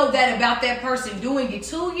don't know that about that person doing it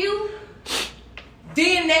to you,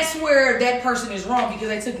 then that's where that person is wrong because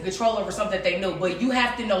they took control over something that they knew. But you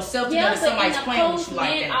have to know self to know that somebody's playing with you like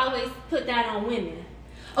men that. always put that on women.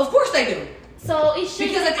 Of course they do. So it should.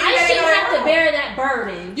 Because at the end I of the day, shouldn't they're have to wrong. bear that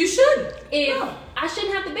burden. You shouldn't. I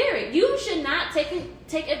shouldn't have to bear it. You should not take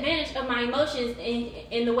advantage of my emotions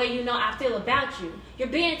in the way you know I feel about you. You're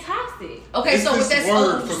being toxic. Okay, It's so with this that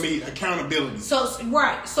word for me, accountability. So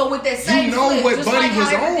right. So with that same You know flip, what just Buddy like how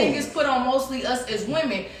was everything on. is put on mostly us as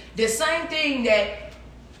women, the same thing that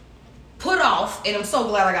put off, and I'm so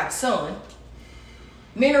glad I got a son.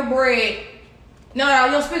 Men are bred. No,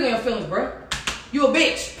 you don't speak on your feelings, bro. You a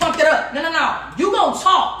bitch. Pump it up. No. You gonna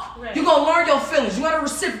talk. Right. You gonna learn your feelings. You gotta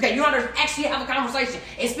reciprocate. You gotta actually have a conversation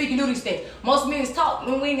and speak and do these things. Most men talk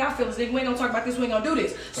when we ain't got feelings. We ain't gonna talk about this. We ain't gonna do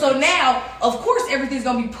this. So now, of course, everything's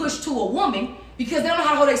gonna be pushed to a woman because they don't know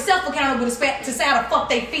how to hold themselves accountable to say how the fuck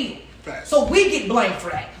they feel. Facts. So we get blamed for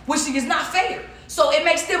that, which is not fair. So it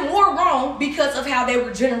makes them more wrong because of how they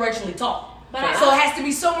were generationally taught. So it has to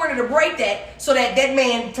be somewhere to break that so that that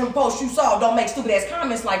man from the post you saw don't make stupid ass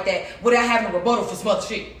comments like that without having a rebuttal for some other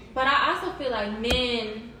shit. But I also feel like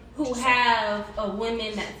men who have a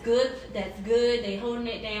woman that's good, they holding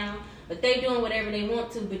it down, but they doing whatever they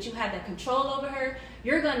want to, but you have that control over her,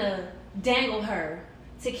 you're gonna dangle her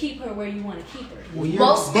to keep her where you want to keep her.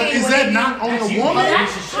 But is that not on the woman?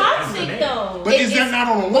 That's toxic though. But is that not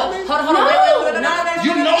on a woman? Hold on, wait.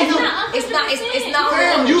 You know you. It's not.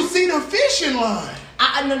 Fam, you seen a fishing line.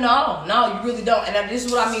 No, you really don't. And this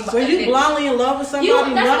is what I mean by So you blindly in love with somebody? None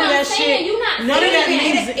of that shit. None of that means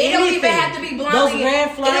anything. It don't even have to be blindly. Those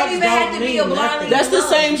red flags It don't even have to be a mean blindly. nothing. That's the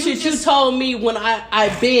same shit you told me when I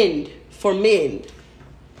bend for men.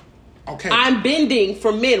 Okay. I'm bending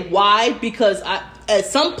for men. Why? Because at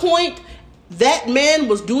some point, that man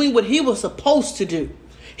was doing what he was supposed to do.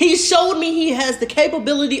 He showed me he has the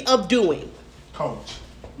capability of doing. Coach.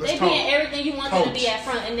 They being everything you want them to be at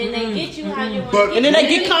front, and then they get you how you want But- to And then they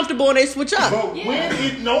get comfortable and they switch up. But when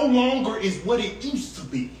it no longer is what it used to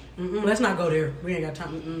be. Let's not go there. We ain't got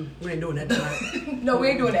time. We ain't doing that tonight. No, we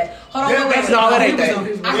ain't doing that. Hold on, Yeah, wait. that's No, that ain't He was that. on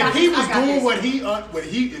his way. If he was I got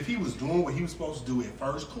doing this. if he was doing what he was supposed to do at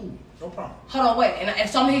first, cool, no problem. Hold on, wait. And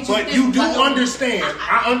so I'm gonna hit you with But this. you do Like, understand.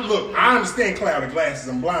 I understand clouded glasses.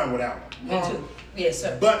 I'm blind without them. Me too. Yes,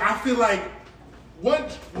 sir. But I feel like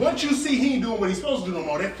once you see he ain't doing what he's supposed to do no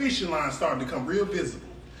more, that fishing line starting to become real visible.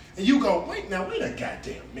 And you go, wait a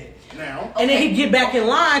goddamn minute now. And then he get back in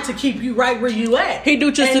line to keep you right where you at. He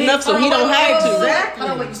do just enough so he don't have to. Exactly.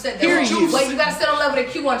 Hold on, what you said that. Hear you. Wait, you gotta set on level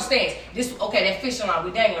that Q understands. This, okay, that fishing line,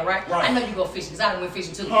 we dangling, right? I know you go fishing, because I done went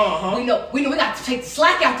fishing too. We know we got to take the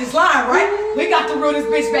slack out this line, right? We got to reel this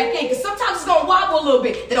bitch back in, because sometimes it's gonna wobble a little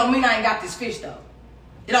bit. That don't mean I ain't got this fish, though.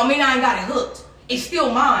 That don't mean I ain't got it hooked. It's still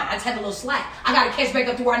mine. I just had a little slack. I gotta catch back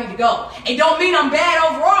up to where I need to go. It don't mean I'm bad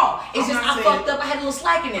overall. It's just I fucked up. I had a little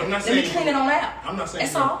slack in there. Let me clean it on out. I'm not saying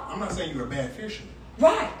that's all. I'm not saying you're a bad fisherman.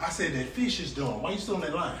 Right. I said that fish is doing. Why you still on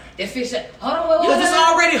that line? That fish. Hold on, wait. Because it's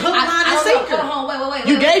already hook, line, and sinker. Hold on, wait.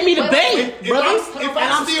 You gave me the bait, brother. If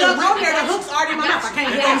I'm still stuck on there. The hook's already in my mouth. I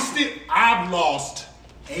can't get out. I've lost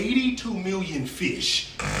 82 million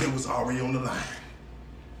fish that was already on the line.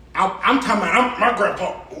 I'm talking about my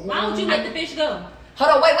grandpa. Why don't you let the fish go?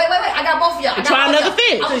 Hold on, wait. I got both of y'all. Try another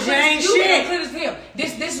fish. Cause you ain't shit.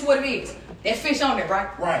 This is what it is. That fish on there, right?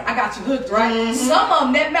 Right. I got you hooked, right? Mm-hmm. Some of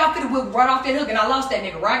them, that mouth could have whipped right off that hook, and I lost that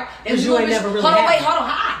nigga, right? Because you ain't never really Hold on, had wait,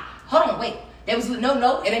 hold on, wait. That was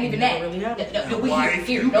no, it ain't even that. Really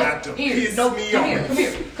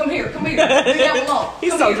Come here. Leave that alone.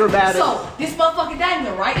 He's so dramatic. So this motherfucking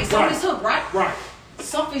dangler, right? It's on this hook, right? Right.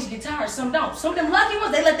 Some fish get tired, some don't. Some of them lucky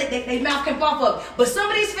ones, they let their mouth can pop up. But some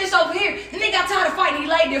of these fish over here, the nigga got tired of fighting. He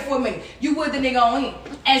laid there for a minute. You would the nigga on in.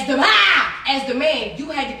 As the man, you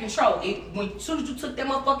had to control it. As soon as you took that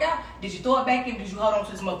motherfucker out, did you throw it back in? Did you hold on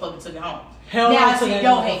to this motherfucker and took it home? Held now on it's to in that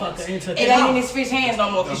your motherfucker hands. and took It it ain't out. in this fish hands no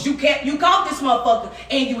more because you caught this motherfucker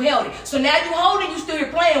and you held it. So now you hold it, you still here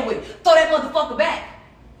playing with it. Throw that motherfucker back.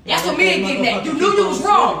 That's what me getting at. You knew you was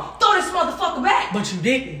wrong. Throw this motherfucker back. But you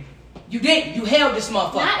didn't. You didn't. You held this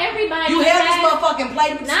motherfucker. Not everybody. You held this motherfucker and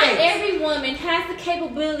played with the Not scales. every woman has the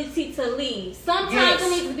capability to leave. Sometimes Yes. it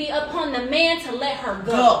needs to be upon the man to let her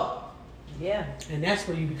go. Yeah. And that's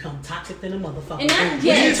where you become toxic than a motherfucker. And that- Which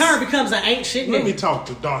yes. in turn becomes an ain't shit Let me nigga. talk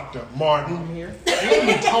to Dr. Martin here. Let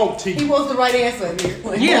me talk to He you. wants the right answer here.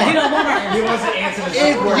 Yeah, he don't want our He answer. wants to answer the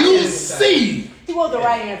If you see, He wants the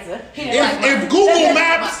right answer. if Google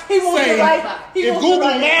Maps He wants the right. He if wants the Google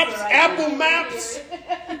right Maps, answer right Apple Maps,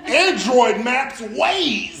 Android Maps,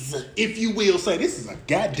 Waze, if you will, say this is a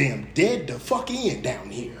goddamn dead the fuck end down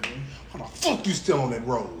here. How the fuck you still on that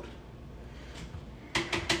road?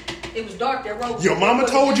 It was dark that road. Your mama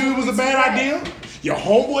told you it was a bad idea? Your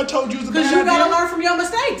homeboy told you it was a bad Because idea? you gotta learn from your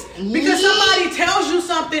mistakes. Because somebody tells you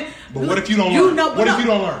something. But what if you don't learn? What if you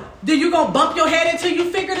don't learn? Then you gonna bump your head until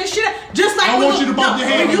you figure this shit out. Just like I when want you to bump your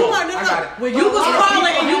head. When you I learned, got it. when you was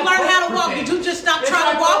crawling and you learned how to walk, did you just stop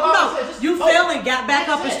trying to walk? No, you fell and got back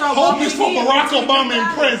up and started Hope walking. is for Barack Obama in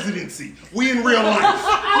presidency. We in real life.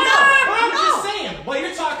 I'm just saying. What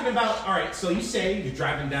you're talking about, all right, so you say you're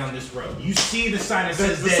driving down this road. You see the sign that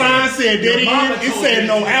says The dead sign end. said Your dead mama end. It told said you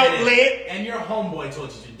no it's dead end. outlet. And your homeboy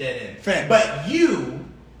told you you're dead end. Facts. But you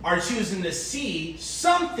are choosing to see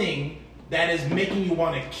something that is making you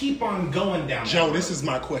want to keep on going down. Joe, that this road. is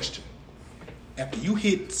my question. After you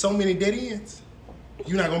hit so many dead ends,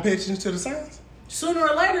 you're not gonna pay attention to the signs? Sooner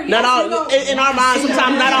or later, yes, Not all you know, in our minds.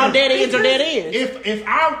 Sometimes not all dead ends are dead ends. If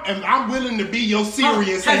I'm willing to be your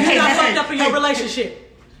Siri and say, have you hey, not hey, fucked up in your hey, relationship?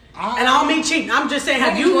 And I don't mean cheating. I'm just saying,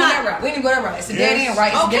 have We you didn't go not? that route. We didn't go that route. It's a dead Yes. end,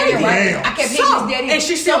 right? It's a dead end, right? Damn. I kept hitting So, this dead end. and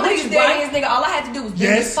she still Some of these with dead you, right? ends, nigga, all I had to do was be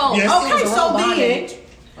in Yes, this pole. yes. Still Okay, was a so road behind then, that bitch.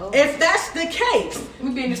 if that's the case, We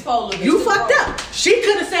be in this pole a little bit. you Still fucked road. up. She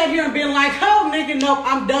could have sat here and been like, "Oh, nigga, no,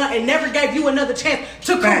 I'm done," and never gave you another chance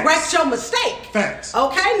to Facts. correct your mistake. Facts.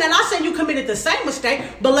 Okay, now not saying you committed the same mistake,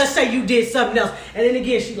 but let's say you did something else, and then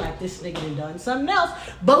again she like, "This nigga done something else,"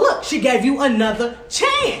 but look, she gave you another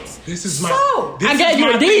chance. This is my. So this I is gave you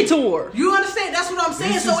my a thing. detour. you understand? That's what I'm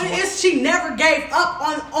saying. This So is it what- is. She never gave up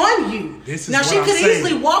on you. This is now what she I'm could saying.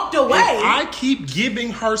 easily walked away. If I keep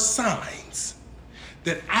giving her signs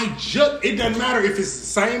that I just, it doesn't matter if it's the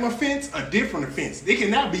same offense, a different offense. It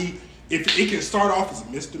cannot be, if it can start off as a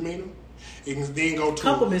misdemeanor, it can then go to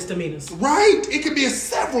Couple misdemeanors. Right, it could be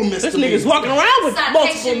several This misdemeanors. nigga's walking around with Citation,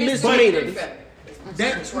 multiple misdemeanor. misdemeanors.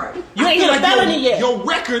 That's right. You I ain't feel hit a felony your, yet. Your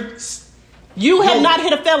record, You have Yo. not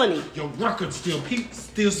hit a felony. your record still speaks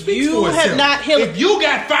You for itself. have not hit- If you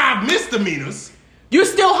got 5 misdemeanors, You're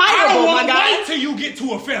still I don't hireable, my want to guy. wait till you get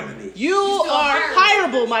to a felony. You still are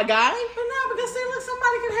hireable, my guy. But no, because see, look,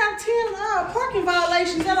 somebody can have 10 parking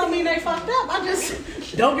violations. That don't mean they fucked up. I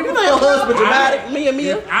just don't give a You know your fuck. husband dramatic,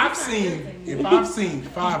 Mia. If I've seen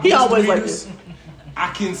 5 He always like misdemeanors, I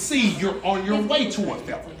can see you're on your way to a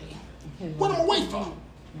felony. What am I waiting for?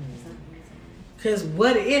 Because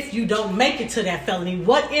what if you don't make it to that felony?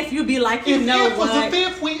 What if you be like, you If know it was what? a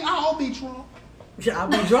fifth, we all be drunk. I'll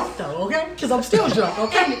be drunk though, okay? Because I'm still drunk,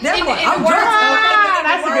 okay? In That's the why I'm words- drunk.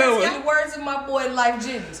 That's a good In the words of my boy Life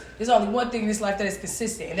Jennings, there's only one thing in this life that is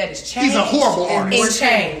consistent, and that is change. He's a horrible and artist.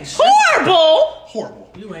 change. Horrible. Horrible.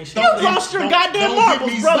 You ain't shit. You lost your goddamn don't marbles,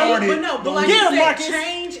 get me brother. started. But no, but like Get you him, said, Marcus.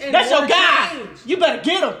 change and That's your more guy. change. You better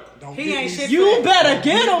get him. Don't He get ain't me shit. You better Get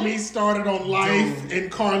get him. me started on Life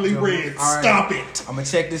and Carly Red. All right. Stop it. I'm gonna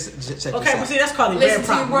check this. Check Okay, this but out. see, that's Carly Listen Red to your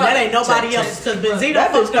problem. brother. That ain't nobody Check- else. Because That Benzino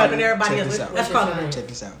bitch fucked got up and everybody check else. this out. That's Carly Red. Check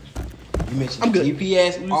this out. You mentioned I'm good.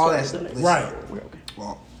 GPS, all that You stuff. started. Listen, Right.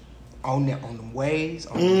 Well, on the ways,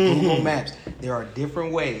 on Google Maps, there are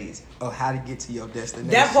different ways of how to get to your destination.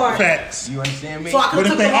 That part. Facts. You understand me? So I But could if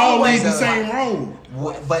took they the all long way. lead the same road,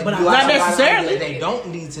 But But you not also gotta necessarily. know that they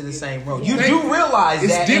don't lead to the same road. You They- do realize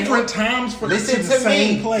it's that. different times for Listen to the to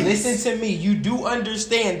same me. place. Listen to me. You do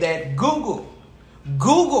understand that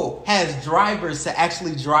Google has drivers to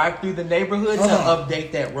actually drive through the neighborhood to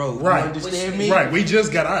update that road. Right. You understand me? Right. We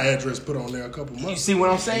just got our address put on there a couple You months. see what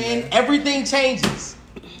I'm saying? Everything changes.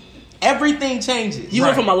 Everything changes. You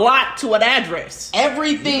went from a lot to an address.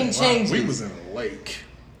 Everything Wow, changes. we was in a lake.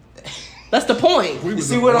 That's the point. We was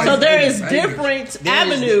see in a what I'm- So lake there in is Vegas. different There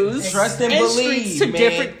is- avenues trust and streets believe, to man.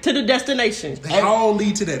 different to the destination. They all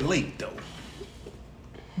lead to that lake, though.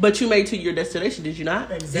 But you made to your destination, did you not?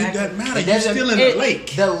 It Exactly. doesn't matter. It You're doesn't- still in it- the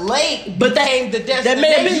lake. The lake But that- became the destination. that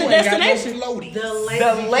may have been the You ain't got no destination. floaties.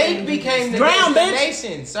 The The lake became the Drown, bitch.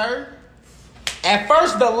 destination, sir. At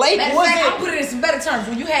first, the lake Matter of fact, I'll wasn't. put it in some better terms.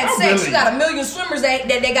 When you had Oh, sex, really? you got a million swimmers that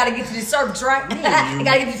they got to get to the surface, right? you. They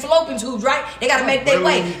got to get these fallopian tubes, right? They got to make their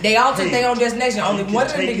way. They all took their own destination. Only You can one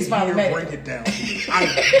of them take niggas it finally here, made bring it. it down. I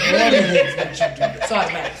really hate that you do that.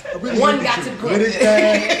 Sorry, man. I really One hate got that to you're the good point.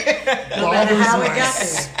 at that. No matter Bothers how it my got there.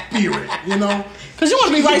 spirit, you know? Because you want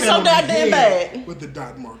to be She right hit so on the goddamn head bad. With the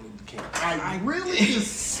Dr. Martin Luther King. I really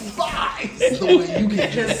despise the way you can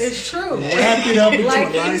Because just it's true. wrap it up into Like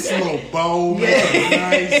a nice he little bow, make a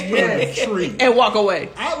nice little tree. And walk away.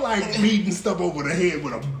 I like beating stuff over the head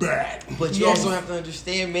with a bat. But you Yes. also have to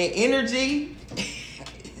understand, man, energy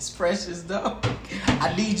is precious, though.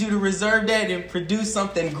 I need you to reserve that and produce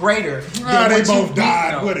something greater. than Ah, they what you both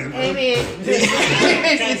died. beat, Whatever. Amen.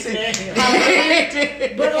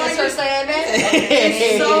 But like Start saying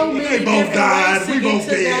that. so many They both different died. ways to We get both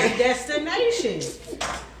to dead. that destination.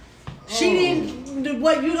 She didn't.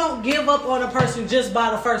 What you don't give up on a person just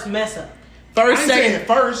by the first mess up. First, I ain't saying second,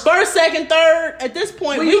 first. second, third. At this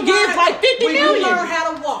point, When we you give learn- like 50 when million. you learn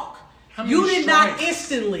how to walk, How many you did not strikes?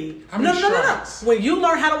 instantly. How No, many no, no, no, no. strikes? When you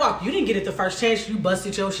learn how to walk, you didn't get it the first chance. You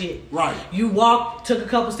busted your shit. Right. You walked, took a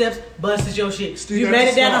couple steps, busted your shit. Still you got made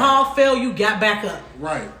to it down the start. hall, fell, you got back up.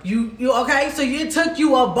 Right. You okay? So it took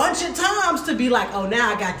you a bunch of times to be like, oh,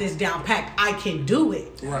 now I got this down packed. I can do it.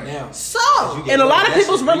 Right. Now, So And a lot of That's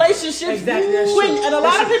people's just- relationships, Exactly, that's when, true. and a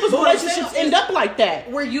lot of people's But what I'm relationships saying end up like that.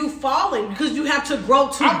 where you falling because you have to grow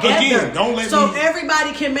together. Again, don't let so me-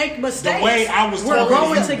 everybody can make mistakes. way I was we're talking to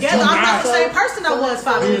growing you, together. do I'm not the not- same person I was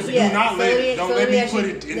 5 years ago. Yeah. Do not So let, let me- don't so let let me me ask put you-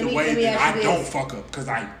 it in let the me- way let me that ask I you don't this. fuck up, because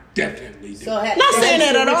I definitely do. So Not saying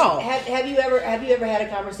that at all. Have you ever had a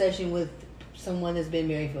conversation with someone that's been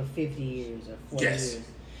married for 50 years or 40 Yes. years?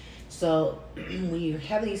 So when you're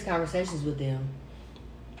having these conversations with them,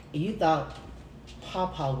 you thought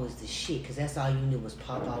Pawpaw was the shit because that's all you knew was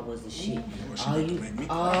Pawpaw was the shit. Lord, she all about to you make me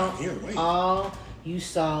cry. Here, wait. all you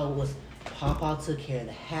saw was Pawpaw took care of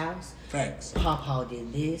the house. Facts. Pawpaw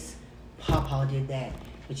did this. Pawpaw did that.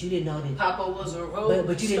 But you didn't know that. Papa was a Rolling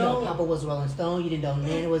But you didn't know Stone. Papa was a Rolling Stone. You didn't know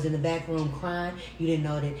Nana was in the back room crying. You didn't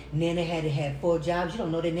know that Nana had to have 4 jobs. You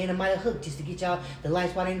don't know that Nana might have hooked just to get y'all the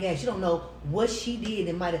lights, water, and gas. You don't know what she did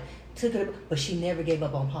that might have took her, but she never gave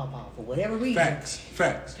up on Pawpaw for whatever reason. Facts.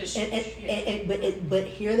 But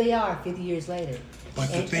here they are, 50 years later.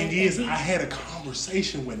 But the thing is, I had a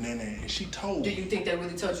conversation with Nana, and she told Do me, you think they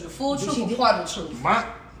really told you the full Did truth she or do- part of the truth?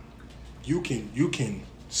 you can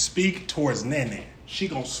speak towards Nana. She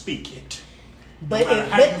gonna speak it. But matter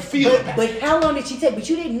how you feel about but how long did she take? But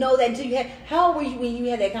you didn't know that until you had. How old were you when you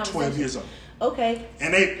had that conversation? 12 years old. Okay.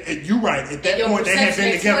 And you're right. At that your point, they had perception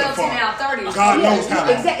been at together 12 for to now 30 is God Yeah, knows how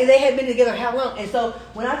long. Exactly. They had been together how long? And so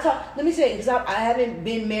when I talk, let me say, because I haven't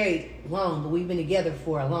been married long, but we've been together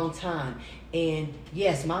for a long time. And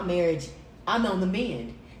yes, my marriage, I'm on the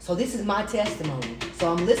mend. So this is my testimony.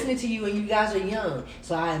 So I'm listening to you, and you guys are young.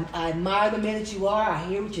 So I admire the man that you are. I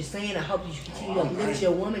hear what you're saying. I hope you continue to uplift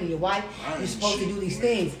your woman and your wife. You're supposed to do these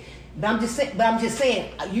things. But I'm just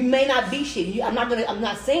saying, you may not be shit. I'm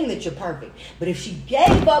not saying that you're perfect. But if she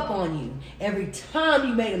gave up on you every time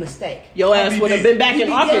you made a mistake, Your I'll ass be would have dead. been back you in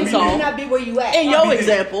would Arkansas. not be where you at. In I'll your be dead.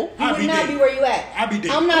 example. You I'll would be not dead. be where you at. I'll be dead.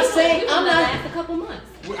 I'm not saying. You I'm gonna not. last a couple months.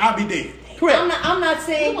 I'll be dead. Correct. I'm not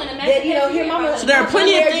saying You wanna match that, the here, mama. So there are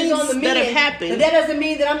plenty of things on the that have men, happened. But that doesn't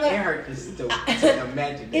mean that I'm It gonna. hurt to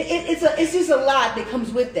imagine. It's just a lot that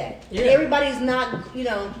comes with that. Yeah. Everybody's not,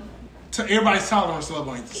 To everybody's tolerance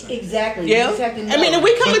level ain't the same. exactly. Yeah. You just have to know. I mean, and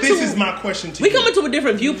we come But into this is my question to we you. come into a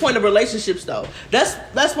different viewpoint of relationships, though. That's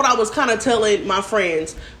what I was kind of telling my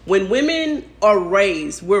friends. When women are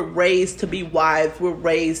raised, we're raised to be wives. We're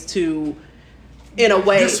raised to, in a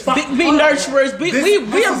way, This fu- be nurturers. We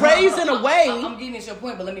this are is raised in a way. I'm getting at your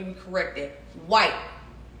point, but let me correct that. White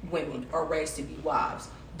women are raised to be wives.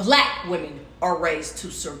 Black women are raised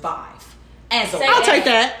to survive. As a I'll take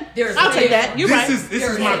that. There's I'll a take that. You're right. This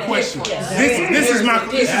is my question. Yes.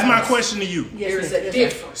 This is my question to you. There's a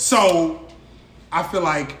difference. So, I feel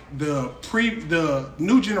like the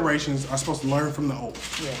new generations are supposed to learn from the old.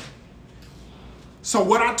 Yeah. So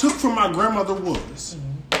what I took from my grandmother was,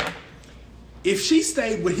 if she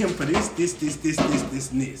stayed with him for this,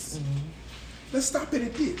 and this, let's stop it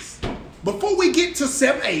at this. Before we get to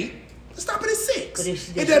 7, 8, let's stop it at 6.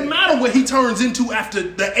 It doesn't matter what he turns into after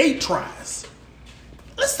the 8 tries.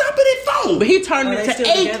 Let's stop it at 4. But he turned Are it they to still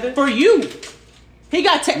 8 together? for you. He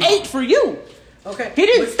got to 8 for you. Okay. He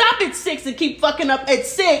didn't stop at 6 and keep fucking up at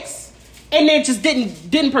 6, and then just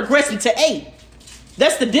didn't progress into 8.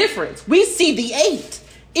 That's the difference. We see the 8,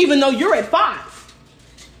 even though you're at 5.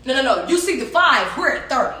 No. You see the 5, we're at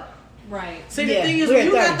 30. Right. See, the Yeah, thing is, we're when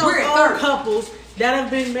you at got 30. those We're at old 30. couples that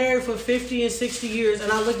have been married for 50 and 60 years,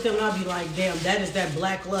 and I look at them and I'll be like, damn, that is that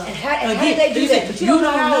black love. And how do they do that? But You don't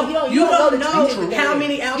know. You don't know the how truth.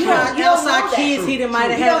 many You don't know outside that. kids he done might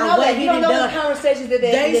have You had don't or know what that. he You done don't know the done. conversations that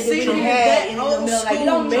They we see done that had in the old middle. Like, you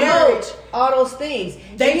don't school know marriage. all those things.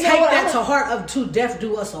 They And you know take what? that I'm to a- heart of to death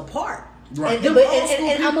do us apart. Right. Them But- old school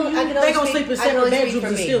and I'm a- people, I can they only gonna speak- sleep in I can separate only speak bedrooms for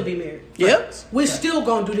and me. still be married. Yep. We're still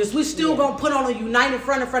gonna do this. We still gonna put on a unite in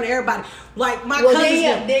front of everybody. Like my Well, cousins.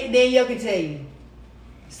 then you can tell you.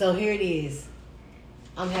 So here it is.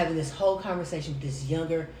 I'm having this whole conversation with this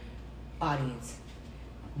younger audience.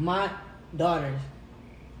 My daughters,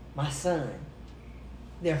 my son,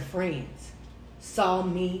 their friends saw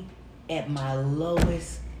me at my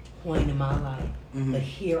lowest point in my life. Mm-hmm. But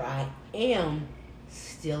here I am,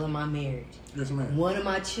 still in my marriage. Yes, ma'am. One of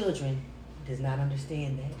my children does not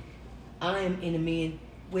understand that. I am in a man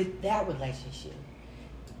with that relationship.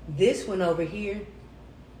 This one over here,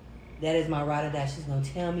 that is my ride or die. She's gonna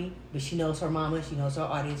tell me, but she knows her mama, she knows her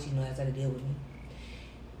audience, she knows how to deal with me.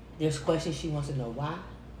 There's questions she wants to know why,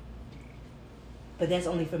 but that's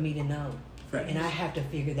only for me to know, Right. and I have to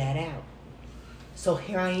figure that out. So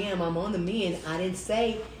here I am. I'm on the men. I didn't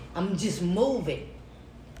say I'm just moving.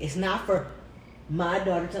 It's not for my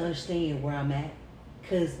daughter to understand where I'm at,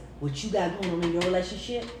 because what you got going on in your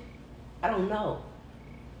relationship, I don't know.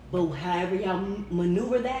 But however y'all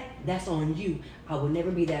maneuver that, that's on you. I would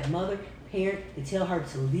never be that mother, parent to tell her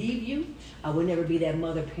to leave you. I would never be that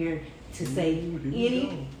mother, parent to say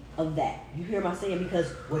any of that. You hear my saying? Because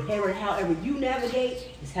whatever, however you navigate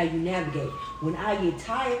is how you navigate. When I get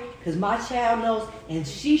tired, because my child knows, and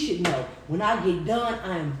she should know, when I get done,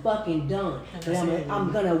 I am fucking done. But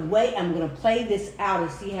I'm gonna wait. I'm gonna play this out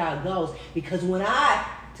and see how it goes. Because when I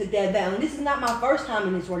took that vow, and this is not my first time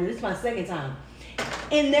in this order, this is my second time.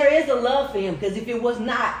 And there is a love for him, because if it was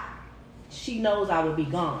not, she knows I would be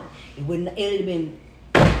gone. It wouldn't. It'd have been,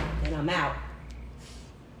 and I'm out.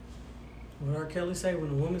 What R. Kelly say when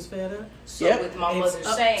a woman's fed up? So Yep. with my It's mother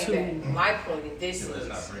up saying to- that, my point in this Let's is,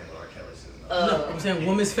 not bring what R. Kelly says. No, I'm saying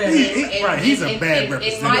woman's fed up. Right, he's a bad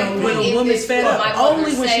representative. My When point a in woman's this, fed what up, my mother only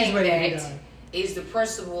when she's saying ready to be that done. is the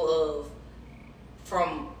principle of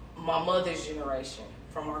from my mother's generation,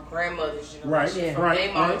 from our grandmother's generation, Right, yeah. from right,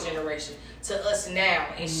 their mama's right. generation to us now,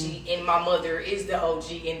 and she and my mother is the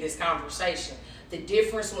OG in this conversation. The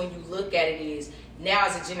difference when you look at it is now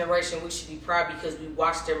as a generation we should be proud because we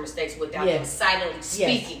watched their mistakes without them Yes. silently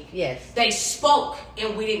speaking. Yes. They spoke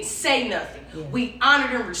and we didn't say nothing. Yeah. We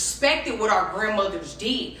honored and respected what our grandmothers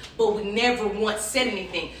did, but we never once said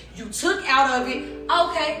anything. You took out of it,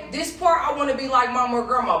 okay, this part I want to be like mama or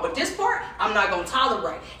grandma, but this part I'm not going to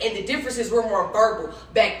tolerate. And the difference is we're more verbal.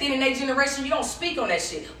 Back then in their generation, you don't speak on that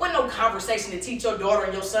shit. Wasn't no conversation to teach your daughter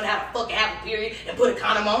and your son how to fucking have a period and put a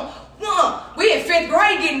condom on. We in 5th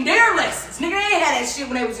grade getting their lessons. Nigga, they ain't had that shit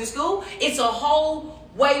when they was in school. It's a whole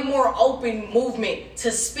way more open movement to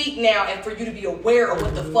speak now and for you to be aware of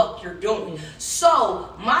what the fuck you're doing. So,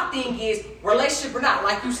 my thing is, relationship or not,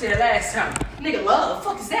 like you said last time, nigga, love,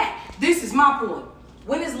 fuck is that? This is my point.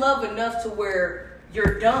 When is love enough to where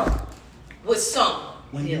you're done with someone?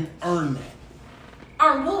 When you earn that.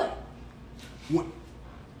 Earn what?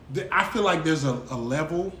 I feel like there's a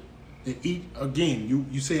level that each, again,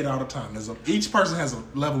 you say it all the time. Each person has a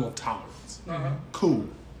level of tolerance. Cool.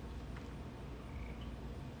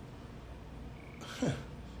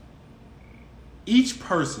 Each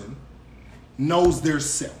person knows their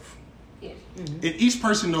self. Yes. And each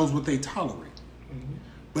person knows what they tolerate.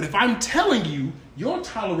 But if I'm telling you, your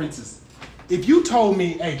tolerance is, if you told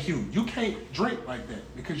me, hey Q, you can't drink like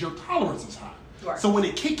that because your tolerance is high. Right. So when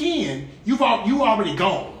it kick in, you already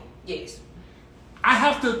gone. Yes. I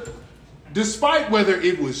have to, despite whether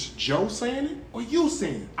it was Joe saying it or you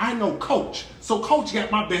saying it, I know Coach. So Coach got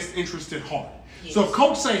my best interest at heart. Yes. So if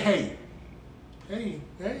Coach say, hey,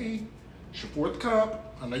 it's your fourth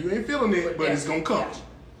cup. I know you ain't feeling it, but it's gonna come. Yeah.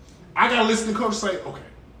 I gotta listen to Coach say, okay,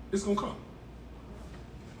 it's gonna come.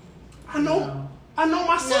 I know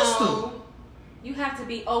my system. No, you have to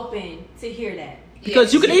be open to hear that.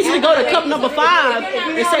 Because you can easily go to cup number 5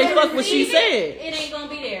 and say, fuck what she said. It ain't gonna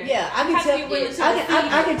be there. Yeah, I can tell.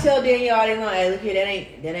 I can tell Danielle. I didn't know. Hey, look here.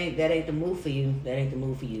 That ain't the move for you. That ain't the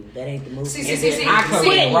move for you. That ain't the move. See, I come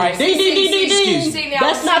in, right? See,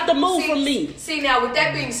 That's not the move for me. See, now with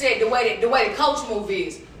that being said, the way the coach move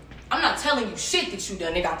is, I'm not telling you shit that you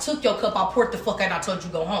done, nigga. I took your cup, I poured the fuck out, and I told you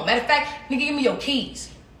go home. Matter of fact, nigga, give me your keys.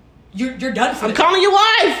 You're done for the day. I'm calling your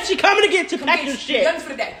wife. She coming to get you. Come Pack get your you. shit. You're done for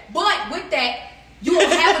the day. But with that, you don't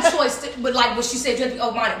have a choice. But like what she said, you have to be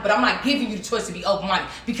open-minded. But I'm not giving you the choice to be open-minded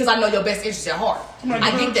because I know your best interest at heart.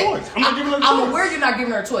 I get that. I'm aware you're not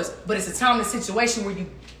giving her a choice, but it's a time and situation where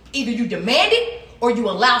either you demand it or you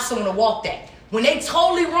allow someone to walk that. When they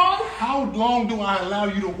totally wrong. How long do I allow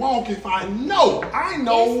you to walk if I know?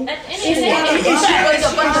 It's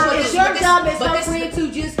your job as her friend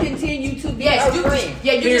to just continue to be her friend.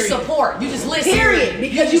 Yeah, you just support. You just listen. Period.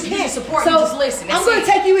 Because you can't support. So you just listen. I'm going to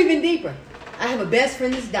take you even deeper. I have a best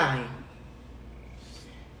friend that's dying.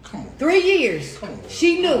 Come on. 3 years.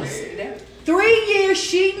 She knew. 3 years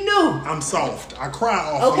she knew. I'm soft. I cry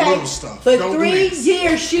off the little stuff. But 3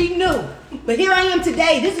 years she knew. But here I am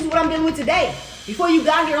today. This is what I'm dealing with today. Before you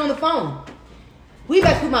got here on the phone. We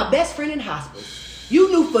about to put my best friend in hospital. You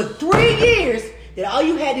knew for 3 years that all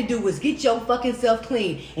you had to do was get your fucking self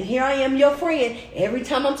clean. And here I am, your friend. Every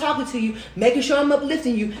time I'm talking to you, making sure I'm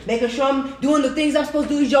uplifting you, making sure I'm doing the things I'm supposed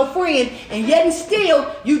to do as your friend. And yet and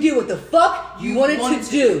still, you did what the fuck you wanted to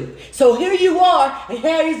do. So here you are, and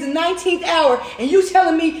here it is the 19th hour, and you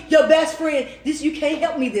telling me, your best friend, you can't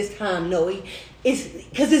help me this time, Noe. It's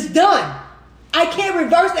because it's done. I can't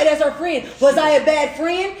reverse that as her friend. Was I a bad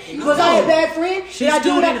friend? Was I a bad friend? She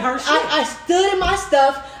stood in her shit. I stood in my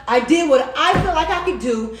stuff. I did what I felt like I could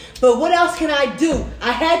do. But what else can I do?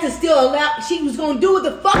 I had to still allow. She was going to do what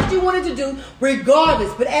the fuck she wanted to do,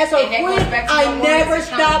 regardless. But as her friend, I never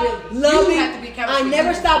stopped loving. I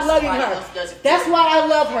never stopped loving her. That's why I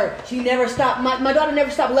love her. She never stopped. My daughter never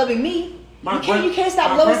stopped loving me. You can't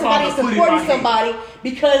stop loving somebody and supporting somebody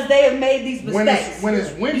because they have made these mistakes. When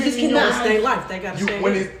it's women, you just cannot. Stay life. They gotta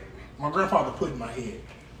stay. My grandfather put in my head,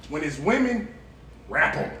 when it's women,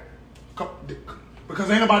 rap them. Because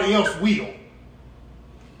ain't nobody else will.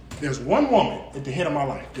 There's one woman at the head of my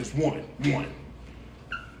life. There's one. And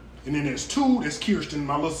then there's 2, there's Kirsten,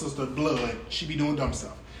 my little sister, blood. She be doing dumb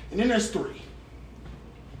stuff. And then there's 3.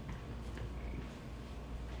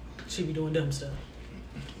 She be doing dumb stuff.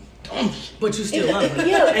 But you still love her.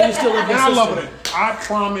 Yeah. And you still love her. I love her. I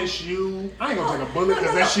promise you, I ain't gonna take a bullet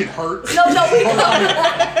because that shit hurts. No, we know.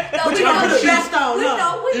 But you gonna put the best on, We no.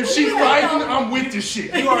 know. If she's fighting, I'm with the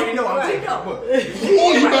shit. You already know I'm taking know. a book.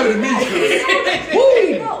 Ooh, you better than me.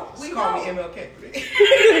 We know. Just call me MLK.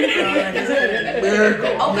 There you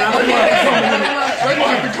go. They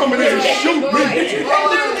gonna have to come in there and shoot me.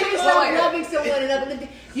 Stop loving someone and uplifting.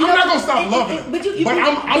 I'm not gonna stop loving her.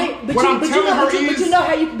 What I'm telling her is. But you know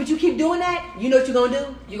how you keep doing that. You know what you're gonna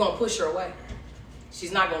do? You're gonna push her away.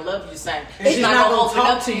 She's not gonna love you the same. And She's not gonna open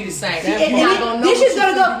up to you the same.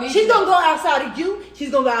 She's gonna go outside of you. She's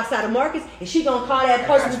gonna go outside of Marcus, and she's gonna call that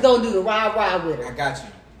person who's gonna do the ride with her. I got you.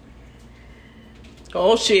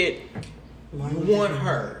 Oh shit. You want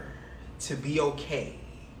her to be okay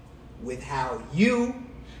with how you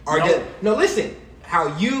are. No, listen.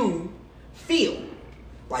 How you feel.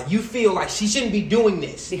 Like you feel like she shouldn't be doing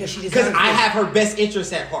this because I have her best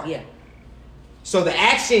interest at heart. Yeah. So the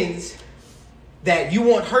actions that you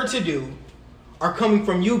want her to do are coming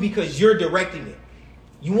from you because you're directing it.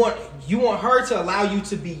 You want her to allow you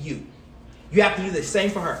to be you. You have to do the same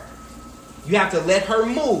for her. You have to let her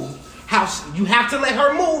move. You have to let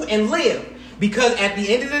her move and live because at the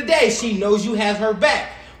end of the day, she knows you have her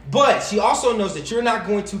back. But she also knows that you're not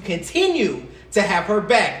going to continue to have her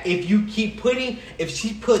back if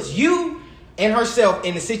she puts you and herself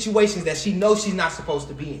in the situations that she knows she's not supposed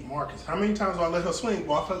to be in. Marcus, how many times do I let her swing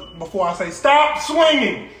before I say, stop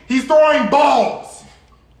swinging? He's throwing balls.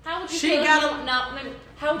 How would you She feel? gotta-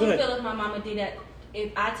 How would Go you ahead. feel if my mama did that?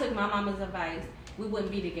 If I took my mama's advice, we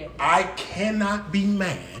wouldn't be together. I cannot be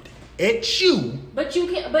mad at you. But you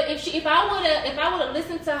can. But if I would have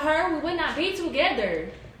listened to her, we would not be together.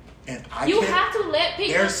 And I You can't- have to let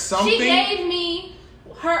people. There's something. She gave me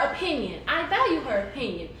her opinion. I value her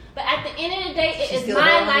opinion. But at the end of the day, it She's is still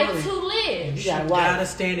my wrong. life to live. You gotta Gotta watch.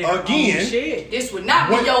 stand there. Again. Shit. This would not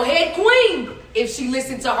What- be your head queen if she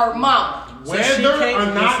listened to her mama. So she Whether can't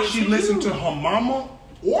or not listen she to listened you. to her mama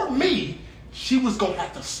or me, she was gonna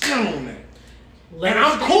have to stand on that. Let And her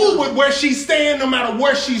I'm stand cool on with where she stand, no matter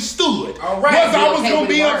where she stood. All right. Whether be I was okay gonna with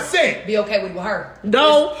be it with her. upset. Be okay with her.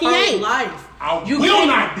 No, he Her ain't. life. I You will can't-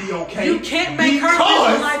 not be okay. you can't make her live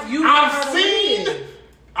because the life you want her to live.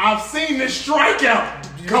 I've seen this strikeout.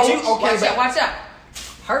 But you, Coach. okay, watch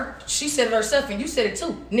out. She said it herself, and you said it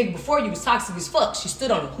too. Nigga, before you was toxic as fuck. She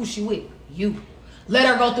stood on it. Who she with? You. Let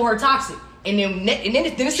her go through her toxic, and then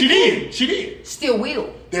it's She did. She did. Still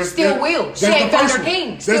will. There's- Still there- will. She there's ain't the found first her one. king.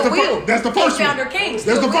 There's Still the fir- will. that's the first Ain't found one. her king. There's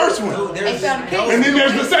Still the will. first one. Ain't found her king. And then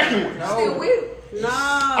there's the second one. Still will. Nah.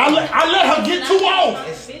 I let her get too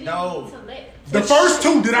off. No. The first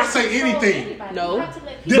two, did I say anything? No.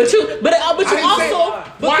 Did- But you I didn't say- also,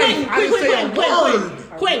 but Wife, Quentin, I didn't say a word.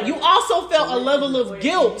 Quentin, you also felt a level of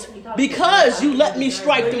guilt because you let me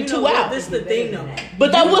strike them You know two what? out. This is the thing, though.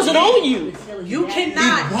 But that wasn't on you. You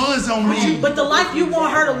cannot. It was on me. But the life you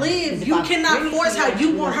want her to live, you cannot force how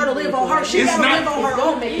you want her to live on her. She It's gotta not- live on her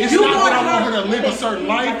own. It's You not want that I want her to live a certain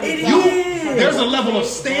life. It You, is. there's a level of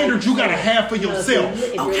standard you gotta have for yourself.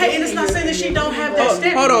 Okay, and it's not saying that she don't have that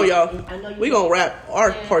standard. Hold on, y'all. We gonna wrap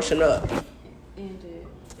our portion up.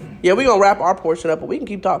 Yeah, we gonna wrap our portion up, but we can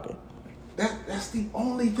keep talking. That's the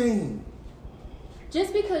only thing.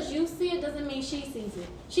 Just because you see it doesn't mean she sees it.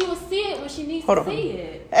 She will see it when she needs Hold to on. see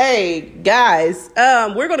it. Hey guys,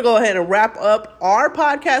 we're gonna go ahead and wrap up our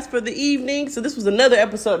podcast for the evening. So this was another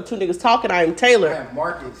episode of Two Niggas Talking. I am Taylor,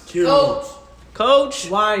 Marcus. Coach. Coach.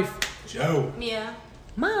 Wife. Joe. Yeah.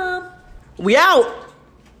 Mom. We out,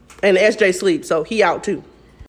 and SJ sleep, so he out too.